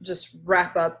then just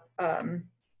wrap up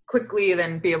quickly,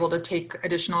 then be able to take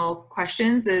additional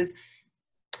questions is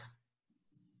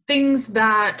things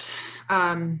that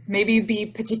maybe be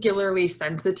particularly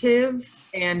sensitive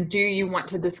and do you want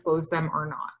to disclose them or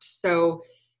not? So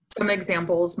some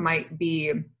examples might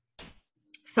be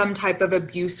some type of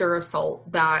abuse or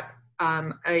assault that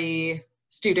a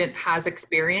student has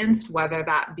experienced, whether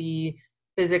that be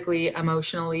physically,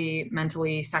 emotionally,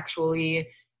 mentally, sexually,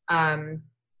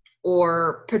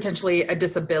 or potentially a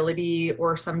disability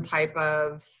or some type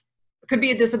of, it could be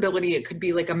a disability, it could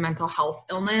be like a mental health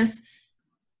illness.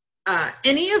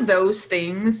 Any of those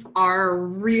things are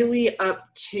really up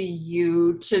to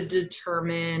you to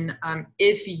determine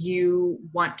if you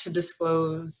want to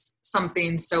disclose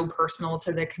something so personal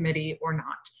to the committee or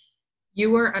not.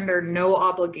 You are under no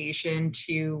obligation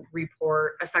to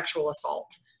report a sexual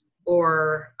assault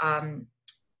or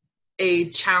a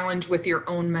challenge with your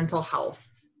own mental health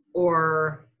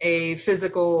or a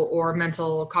physical or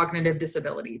mental cognitive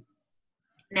disability.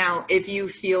 Now, if you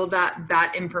feel that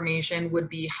that information would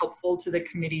be helpful to the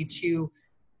committee to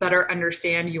better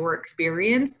understand your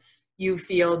experience, you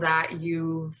feel that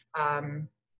you've, I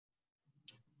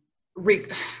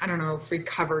don't know if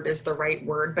recovered is the right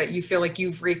word, but you feel like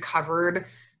you've recovered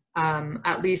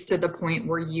at least to the point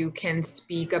where you can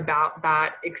speak about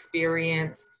that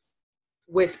experience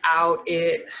without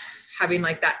it having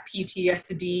like that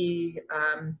PTSD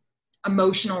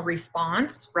emotional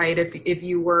response, right? If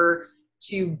you were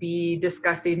to be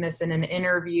discussing this in an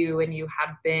interview and you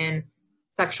had been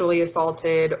sexually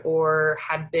assaulted or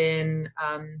had been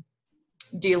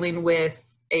dealing with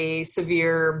a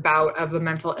severe bout of a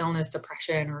mental illness,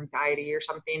 depression, or anxiety or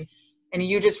something, and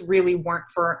you just really weren't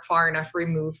far enough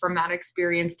removed from that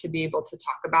experience to be able to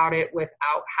talk about it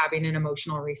without having an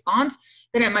emotional response,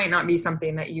 then it might not be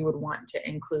something that you would want to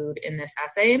include in this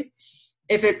essay.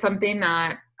 If it's something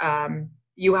that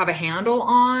you have a handle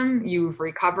on, you've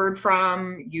recovered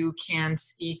from, you can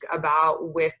speak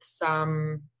about with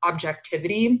some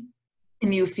objectivity,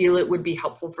 and you feel it would be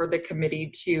helpful for the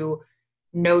committee to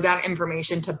know that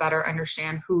information to better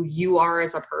understand who you are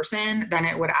as a person, then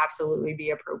it would absolutely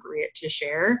be appropriate to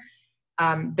share.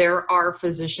 There are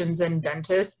physicians and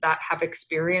dentists that have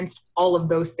experienced all of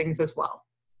those things as well,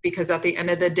 because at the end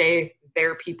of the day,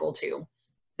 they're people too.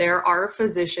 There are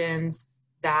physicians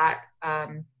that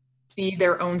see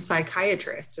their own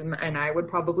psychiatrist. And I would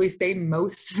probably say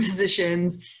most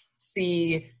physicians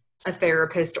see a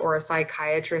therapist or a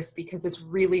psychiatrist because it's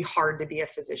really hard to be a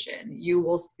physician. You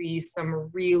will see some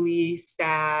really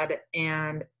sad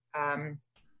and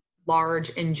large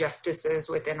injustices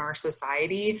within our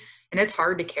society, and it's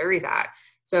hard to carry that.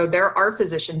 So there are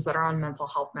physicians that are on mental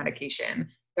health medication.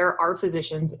 There are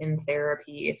physicians in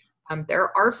therapy.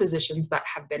 There are physicians that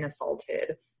have been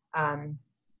assaulted.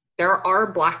 There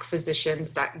are Black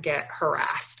physicians that get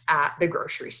harassed at the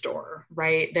grocery store,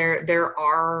 right? There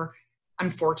are,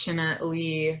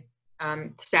 unfortunately,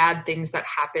 sad things that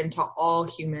happen to all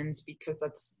humans because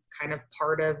that's kind of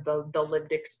part of the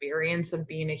lived experience of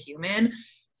being a human.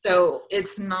 So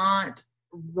it's not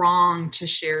wrong to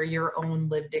share your own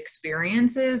lived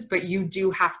experiences, but you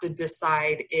do have to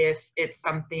decide if it's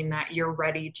something that you're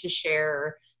ready to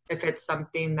share, if it's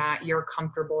something that you're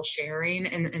comfortable sharing,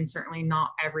 and certainly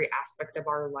not every aspect of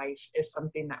our life is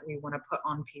something that we want to put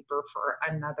on paper for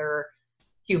another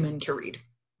human to read.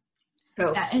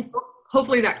 So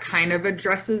hopefully that kind of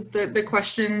addresses the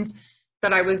questions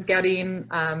that I was getting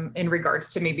in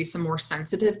regards to maybe some more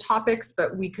sensitive topics,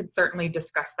 but we could certainly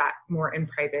discuss that more in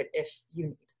private if you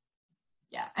need.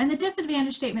 Yeah, and the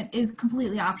disadvantage statement is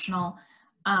completely optional.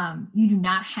 You do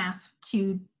not have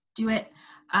to do it.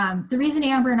 The reason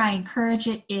Amber and I encourage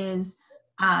it is,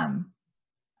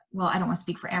 well, I don't want to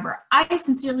speak for Amber. I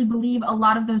sincerely believe a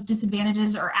lot of those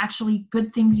disadvantages are actually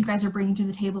good things you guys are bringing to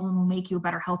the table and will make you a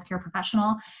better healthcare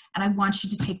professional. And I want you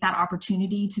to take that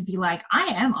opportunity to be like, I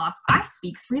am awesome. I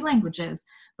speak 3 languages.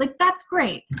 Like, that's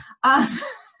great.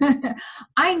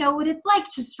 I know what it's like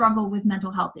to struggle with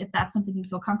mental health if that's something you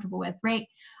feel comfortable with, right?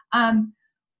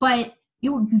 But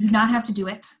you do not have to do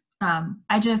it.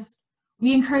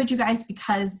 We encourage you guys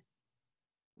because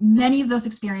many of those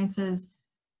experiences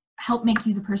help make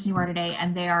you the person you are today,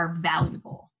 and they are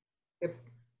valuable. Yep.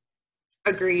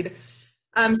 Agreed.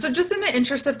 So just in the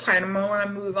interest of time, I want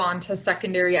to move on to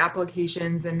secondary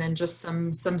applications and then just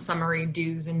some summary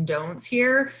do's and don'ts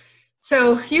here.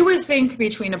 So you would think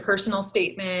between a personal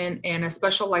statement and a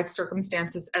special life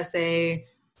circumstances essay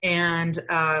and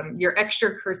your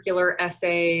extracurricular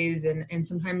essays, and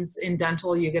sometimes in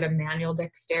dental you get a manual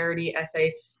dexterity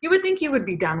essay, you would think you would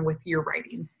be done with your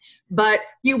writing, but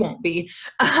you won't be.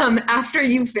 After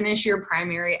you finish your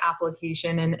primary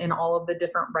application and all of the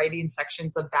different writing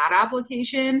sections of that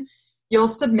application, you'll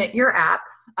submit your app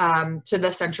to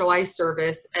the centralized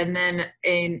service, and then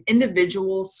an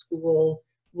individual school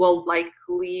will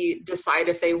likely decide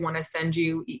if they want to send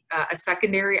you a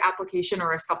secondary application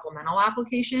or a supplemental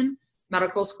application.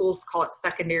 Medical schools call it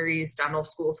secondaries, dental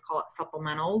schools call it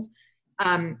supplementals.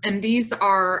 And these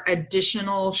are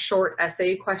additional short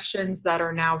essay questions that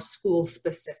are now school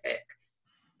specific.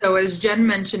 So as Jen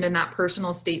mentioned in that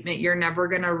personal statement, you're never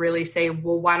going to really say,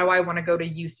 well, why do I want to go to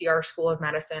UCR School of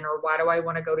Medicine, or why do I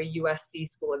want to go to USC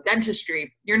School of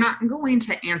Dentistry? You're not going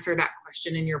to answer that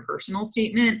question in your personal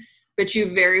statement, but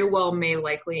you very well may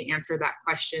likely answer that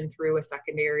question through a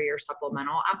secondary or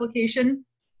supplemental application.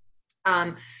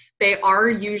 They are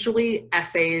usually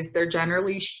essays. They're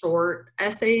generally short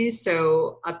essays,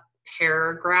 so a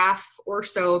paragraph or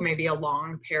so, maybe a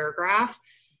long paragraph.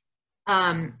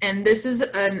 And this is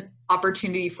an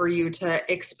opportunity for you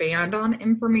to expand on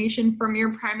information from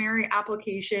your primary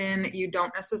application. You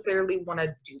don't necessarily want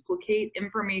to duplicate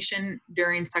information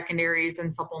during secondaries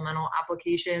and supplemental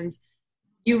applications.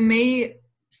 You may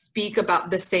speak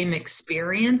about the same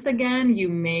experience again. You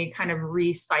may kind of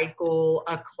recycle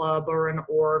a club or an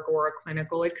org or a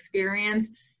clinical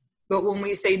experience. But when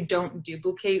we say don't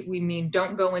duplicate, we mean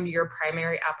don't go into your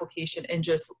primary application and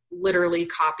just literally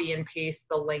copy and paste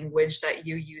the language that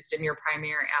you used in your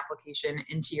primary application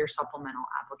into your supplemental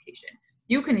application.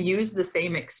 You can use the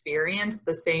same experience,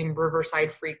 the same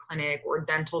Riverside Free Clinic or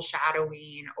dental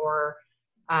shadowing or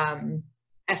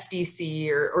FDC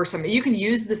or something. You can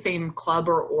use the same club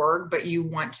or org, but you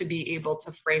want to be able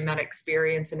to frame that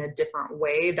experience in a different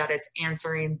way that is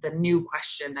answering the new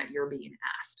question that you're being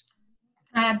asked.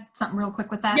 Can I add something real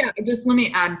quick with that? Yeah, just let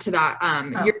me add to that.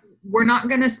 We're not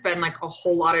going to spend like a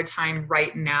whole lot of time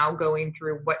right now going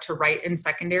through what to write in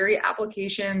secondary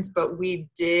applications, but we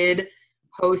did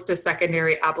host a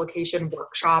secondary application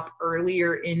workshop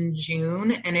earlier in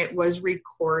June, and it was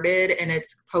recorded and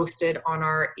it's posted on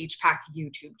our HPAC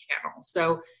YouTube channel.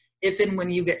 So if and when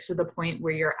you get to the point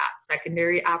where you're at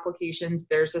secondary applications,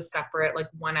 there's a separate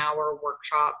 1 hour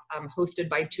workshop hosted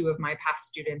by 2 of my past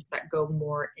students that go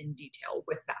more in detail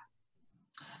with that.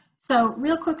 So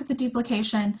real quick with the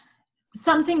duplication,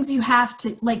 some things you have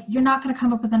to, you're not going to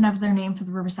come up with another name for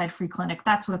the Riverside Free Clinic.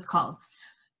 That's what it's called.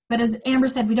 But as Amber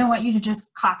said, we don't want you to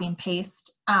just copy and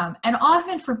paste. And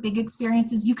often for big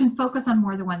experiences, you can focus on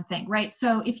more than one thing, right?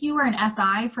 So if you were an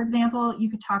SI, for example, you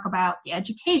could talk about the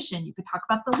education, you could talk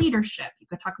about the leadership, you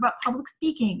could talk about public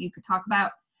speaking, you could talk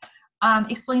about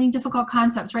explaining difficult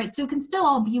concepts, right? So it can still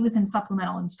all be within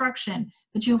supplemental instruction,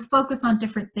 but you'll focus on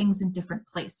different things in different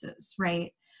places,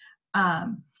 right?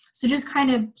 So just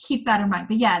kind of keep that in mind.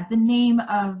 But yeah, the name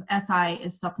of SI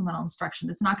is supplemental instruction.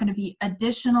 It's not going to be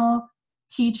additional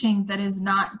teaching that is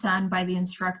not done by the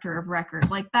instructor of record.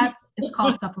 Like it's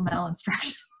called supplemental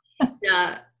instruction.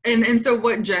 Yeah. And so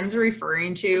what Jen's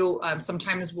referring to,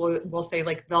 sometimes we'll say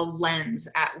like the lens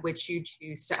at which you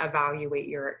choose to evaluate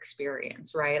your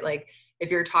experience, right? Like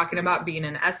if you're talking about being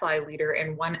an SI leader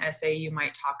in one essay, you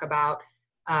might talk about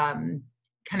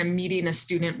kind of meeting a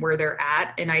student where they're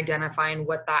at and identifying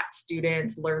what that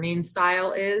student's learning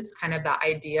style is, kind of the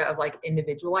idea of like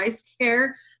individualized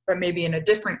care. But maybe in a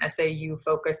different essay, you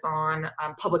focus on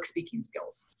public speaking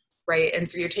skills, right? And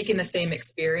so you're taking the same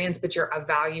experience, but you're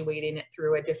evaluating it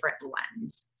through a different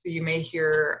lens. So you may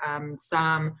hear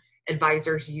some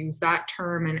advisors use that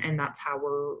term, and that's how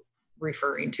we're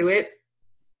referring to it.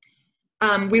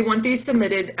 We want these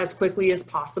submitted as quickly as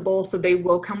possible, so they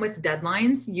will come with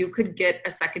deadlines. You could get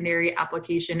a secondary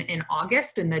application in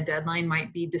August, and the deadline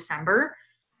might be December.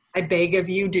 I beg of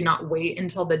you, do not wait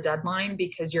until the deadline,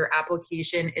 because your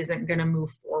application isn't going to move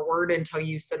forward until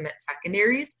you submit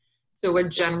secondaries. So a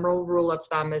general rule of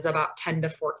thumb is about 10 to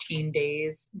 14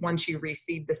 days. Once you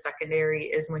receive the secondary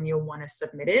is when you'll want to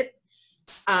submit it.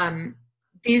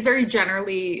 These are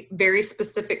generally very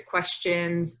specific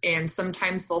questions, and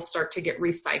sometimes they'll start to get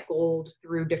recycled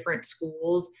through different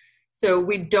schools. So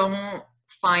we don't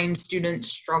find students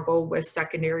struggle with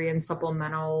secondary and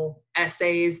supplemental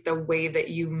essays the way that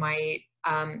you might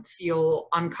feel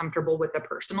uncomfortable with the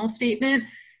personal statement.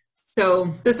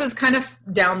 So this is kind of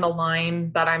down the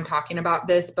line that I'm talking about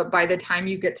this, but by the time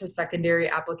you get to secondary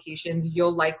applications,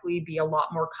 you'll likely be a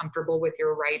lot more comfortable with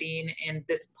your writing, and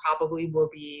this probably will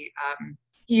be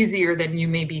easier than you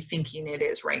may be thinking it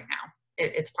is right now.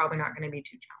 It's probably not going to be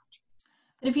too challenging.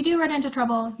 If you do run into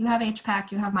trouble, you have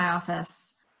HPAC, you have my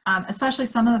office. Especially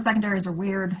some of the secondaries are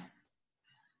weird.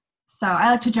 So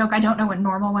I like to joke, I don't know what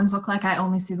normal ones look like. I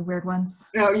only see the weird ones.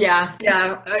 Oh, yeah.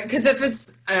 Yeah. Because if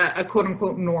it's a quote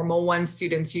unquote normal one,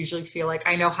 students usually feel like,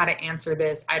 I know how to answer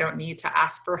this. I don't need to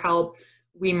ask for help.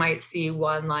 We might see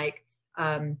one like,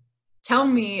 tell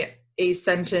me a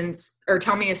sentence or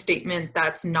tell me a statement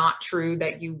that's not true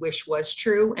that you wish was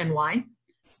true and why,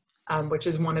 which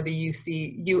is one of the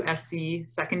USC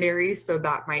secondaries. So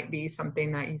that might be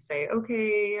something that you say,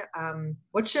 okay,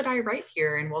 what should I write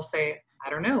here? And we'll say, I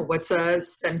don't know, what's a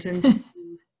sentence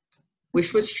you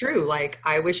wish was true? Like,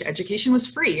 I wish education was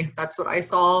free. That's what I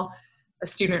saw a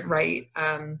student write.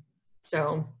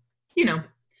 So, you know,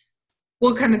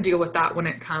 we'll kind of deal with that when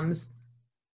it comes.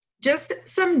 Just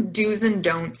some do's and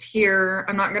don'ts here.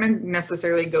 I'm not going to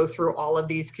necessarily go through all of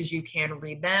these because you can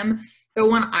read them. The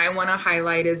one I want to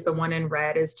highlight is the one in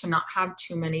red, is to not have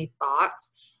too many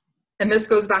thoughts. And this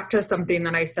goes back to something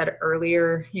that I said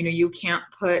earlier. You know, you can't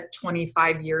put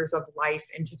 25 years of life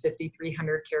into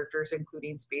 5,300 characters,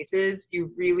 including spaces.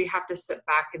 You really have to sit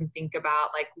back and think about,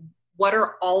 like, what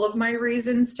are all of my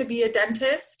reasons to be a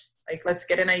dentist? Like, let's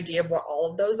get an idea of what all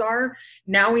of those are.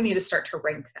 Now we need to start to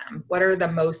rank them. What are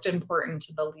the most important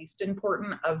to the least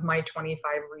important of my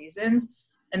 25 reasons?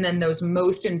 And then those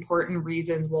most important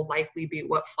reasons will likely be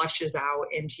what flushes out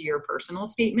into your personal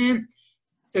statement.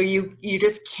 So you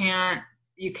just can't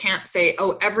say,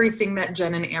 oh, everything that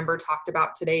Jen and Amber talked about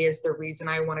today is the reason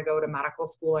I want to go to medical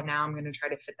school, and now I'm going to try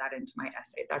to fit that into my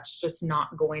essay. That's just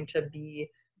not going to be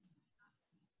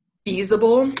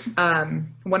feasible.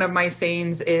 One of my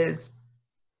sayings is,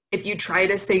 if you try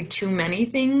to say too many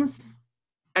things,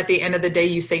 at the end of the day,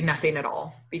 you say nothing at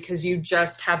all, because you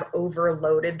just have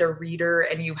overloaded the reader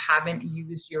and you haven't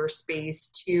used your space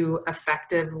to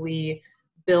effectively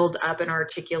build up and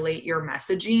articulate your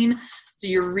messaging. So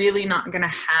you're really not going to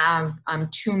have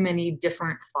too many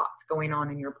different thoughts going on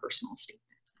in your personal statement.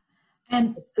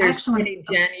 And there's actually, any,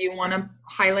 Jen, you want to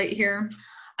highlight here?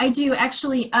 I do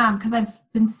actually, because I've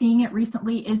been seeing it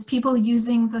recently, is people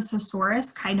using the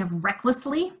thesaurus kind of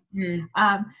recklessly.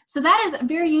 So that is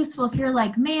very useful if you're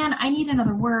like, man, I need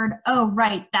another word. Oh,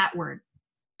 right, that word.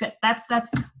 Good. That's.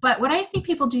 But what I see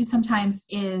people do sometimes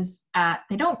is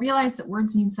they don't realize that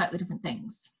words mean slightly different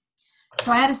things.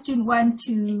 So I had a student once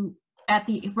who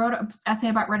wrote an essay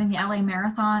about running the LA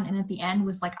Marathon, and at the end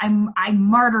was like, I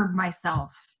martyred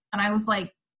myself, and I was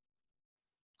like,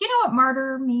 do you know what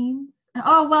martyr means?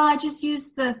 Oh, well, I just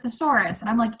used the thesaurus. And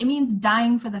I'm like, it means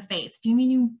dying for the faith. Do you mean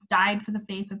you died for the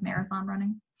faith of marathon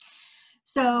running?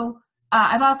 So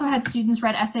I've also had students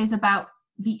write essays about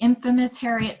the infamous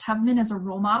Harriet Tubman as a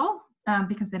role model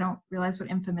because they don't realize what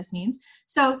infamous means.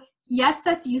 So yes,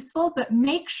 that's useful, but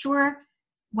make sure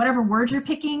whatever word you're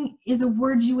picking is a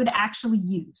word you would actually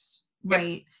use,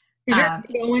 right? Because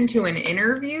you're going to an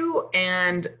interview,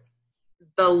 and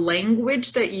the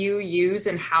language that you use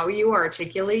and how you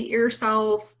articulate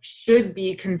yourself should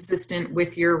be consistent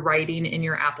with your writing in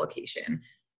your application.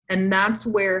 And that's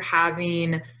where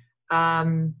having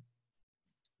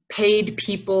paid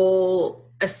people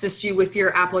assist you with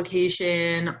your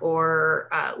application or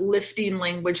lifting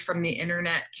language from the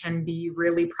internet can be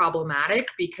really problematic,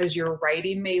 because your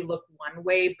writing may look one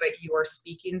way, but your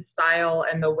speaking style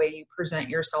and the way you present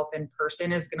yourself in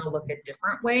person is going to look a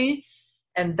different way.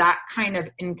 And that kind of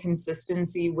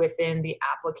inconsistency within the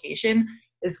application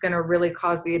is going to really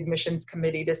cause the admissions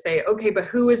committee to say, okay, but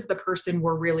who is the person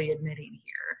we're really admitting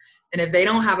here? And if they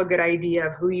don't have a good idea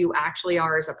of who you actually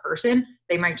are as a person,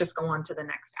 they might just go on to the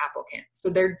next applicant. So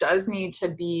there does need to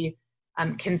be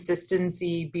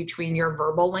consistency between your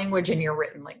verbal language and your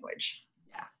written language.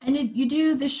 Yeah, and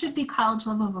this should be college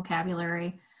level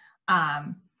vocabulary.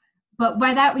 But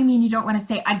by that we mean you don't want to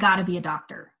say, I gotta be a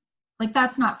doctor. Like,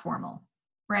 that's not formal,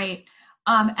 right?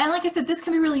 And like I said, this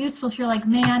can be really useful if you're like,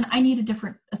 man, I need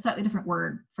a slightly different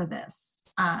word for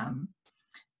this.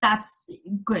 That's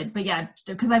good. But yeah,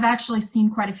 because I've actually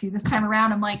seen quite a few this time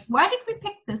around. I'm like, why did we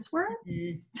pick this word?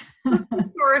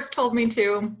 Soros told me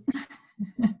to.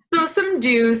 So some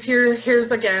do's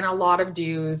here's again, a lot of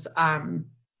do's.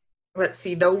 Let's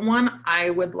see, the one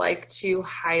I would like to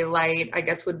highlight, I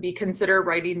guess, would be consider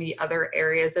writing the other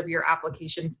areas of your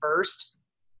application first.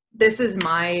 This is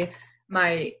my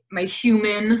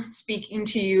human speaking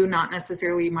to you, not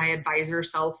necessarily my advisor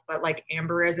self, but like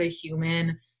Amber as a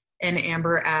human and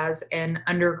Amber as an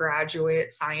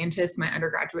undergraduate scientist. My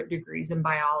undergraduate degree's in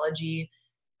biology.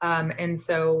 And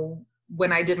so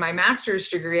when I did my master's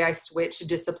degree, I switched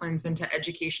disciplines into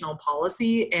educational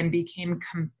policy and became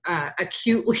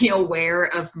acutely aware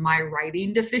of my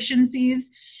writing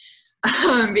deficiencies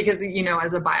because, you know,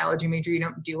 as a biology major, you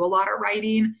don't do a lot of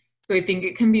writing. So I think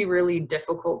it can be really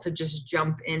difficult to just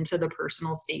jump into the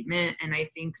personal statement. And I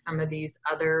think some of these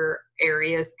other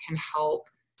areas can help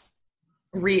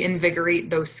reinvigorate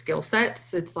those skill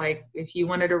sets. It's like, if you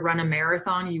wanted to run a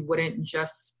marathon, you wouldn't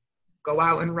just go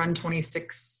out and run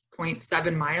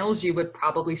 26.7 miles. You would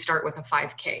probably start with a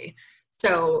 5K.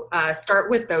 So start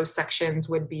with those sections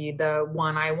would be the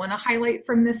one I want to highlight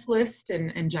from this list.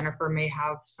 And Jennifer may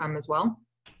have some as well.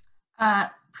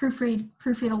 Proofread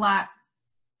a lot.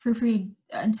 Proofread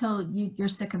until you're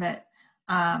sick of it.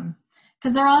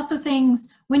 Because there are also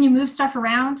things, when you move stuff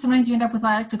around, sometimes you end up with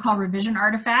what I like to call revision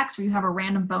artifacts, where you have a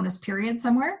random bonus period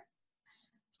somewhere.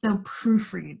 So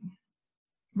proofread.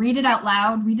 Read it out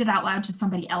loud. Read it out loud to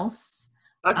somebody else.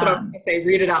 That's what I was going to say.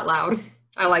 Read it out loud.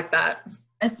 I like that.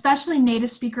 Especially native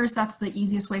speakers, that's the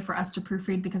easiest way for us to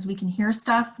proofread, because we can hear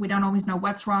stuff. We don't always know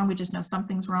what's wrong. We just know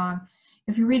something's wrong.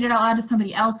 If you read it out loud to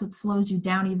somebody else, it slows you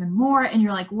down even more. And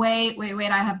you're like, wait,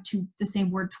 I have the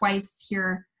same word twice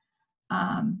here.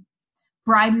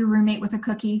 Bribe your roommate with a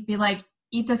cookie. Be like,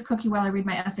 eat this cookie while I read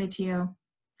my essay to you.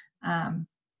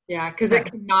 Yeah, because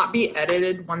it cannot be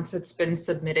edited once it's been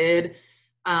submitted.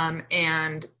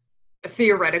 And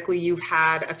theoretically, you've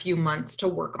had a few months to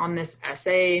work on this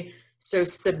essay. So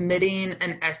submitting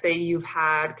an essay you've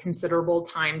had considerable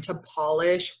time to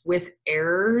polish with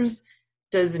errors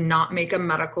does not make a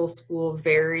medical school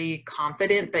very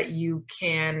confident that you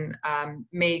can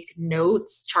make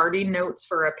notes, charting notes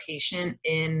for a patient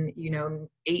in,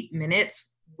 8 minutes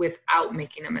without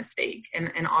making a mistake.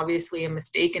 And obviously a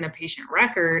mistake in a patient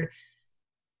record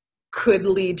could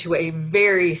lead to a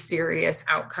very serious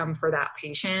outcome for that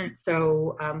patient.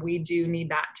 So we do need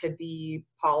that to be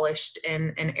polished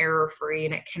and error-free,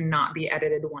 and it cannot be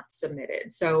edited once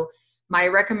submitted. So my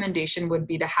recommendation would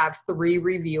be to have 3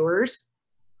 reviewers.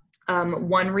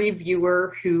 One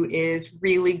reviewer who is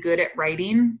really good at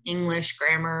writing, English,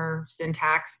 grammar,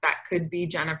 syntax. That could be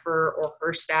Jennifer or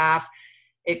her staff.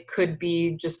 It could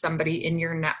be just somebody in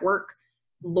your network.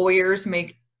 Lawyers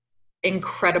make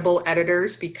incredible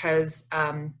editors because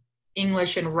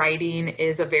English and writing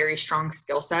is a very strong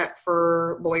skill set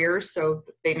for lawyers, so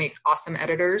they make awesome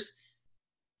editors.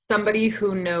 Somebody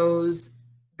who knows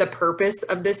the purpose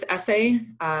of this essay,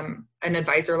 an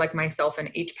advisor like myself in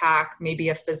HPAC, maybe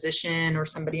a physician or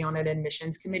somebody on an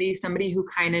admissions committee, somebody who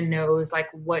kind of knows like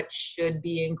what should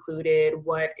be included,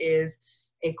 what is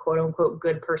a quote unquote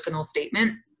good personal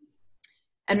statement.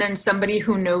 And then somebody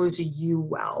who knows you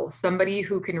well, somebody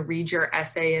who can read your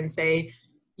essay and say,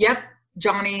 yep,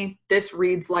 Johnny, this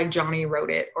reads like Johnny wrote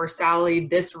it, or Sally,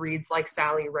 this reads like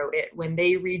Sally wrote it. When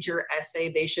they read your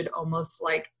essay, they should almost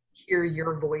like hear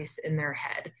your voice in their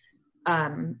head.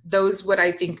 Those would,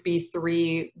 I think, be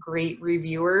 3 great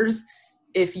reviewers.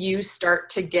 If you start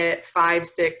to get 5,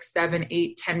 6, 7,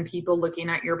 8, 10 people looking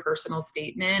at your personal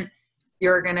statement,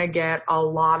 you're going to get a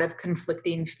lot of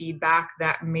conflicting feedback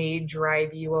that may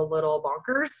drive you a little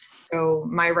bonkers. So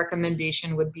my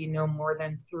recommendation would be no more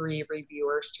than 3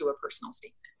 reviewers to a personal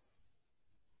statement.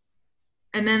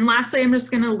 And then lastly, I'm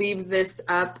just going to leave this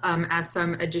up as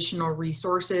some additional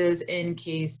resources in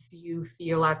case you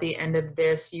feel at the end of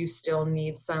this you still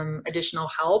need some additional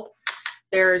help.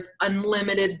 There's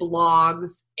unlimited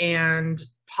blogs and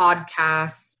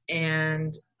podcasts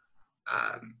and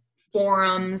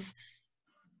forums.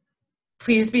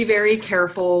 Please be very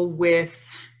careful with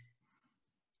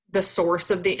the source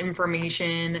of the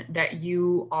information that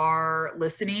you are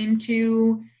listening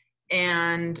to.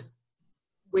 And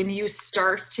when you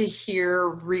start to hear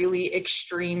really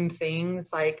extreme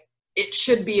things, like it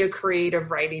should be a creative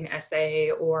writing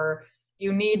essay, or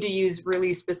you need to use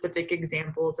really specific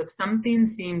examples. If something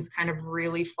seems kind of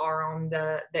really far on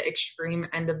the extreme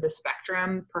end of the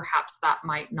spectrum, perhaps that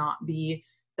might not be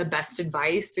the best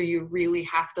advice. So you really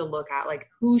have to look at like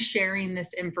who's sharing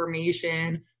this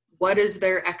information, what is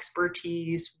their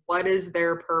expertise, what is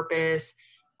their purpose,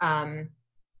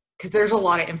 because there's a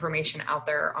lot of information out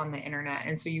there on the internet.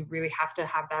 And so you really have to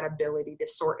have that ability to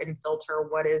sort and filter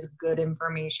what is good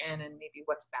information and maybe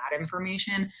what's bad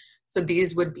information. So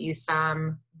these would be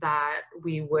some that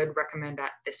we would recommend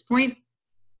at this point.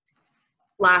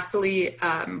 Lastly,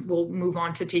 we'll move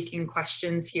on to taking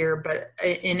questions here, but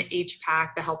in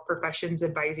HPAC, the Health Professions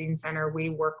Advising Center, we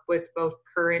work with both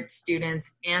current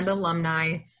students and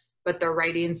alumni, but the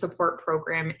writing support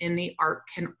program in the ARC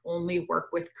can only work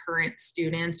with current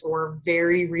students or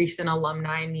very recent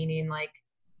alumni, meaning like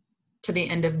to the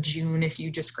end of June if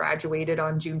you just graduated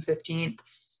on June 15th.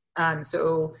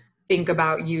 So think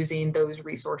about using those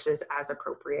resources as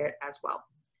appropriate as well.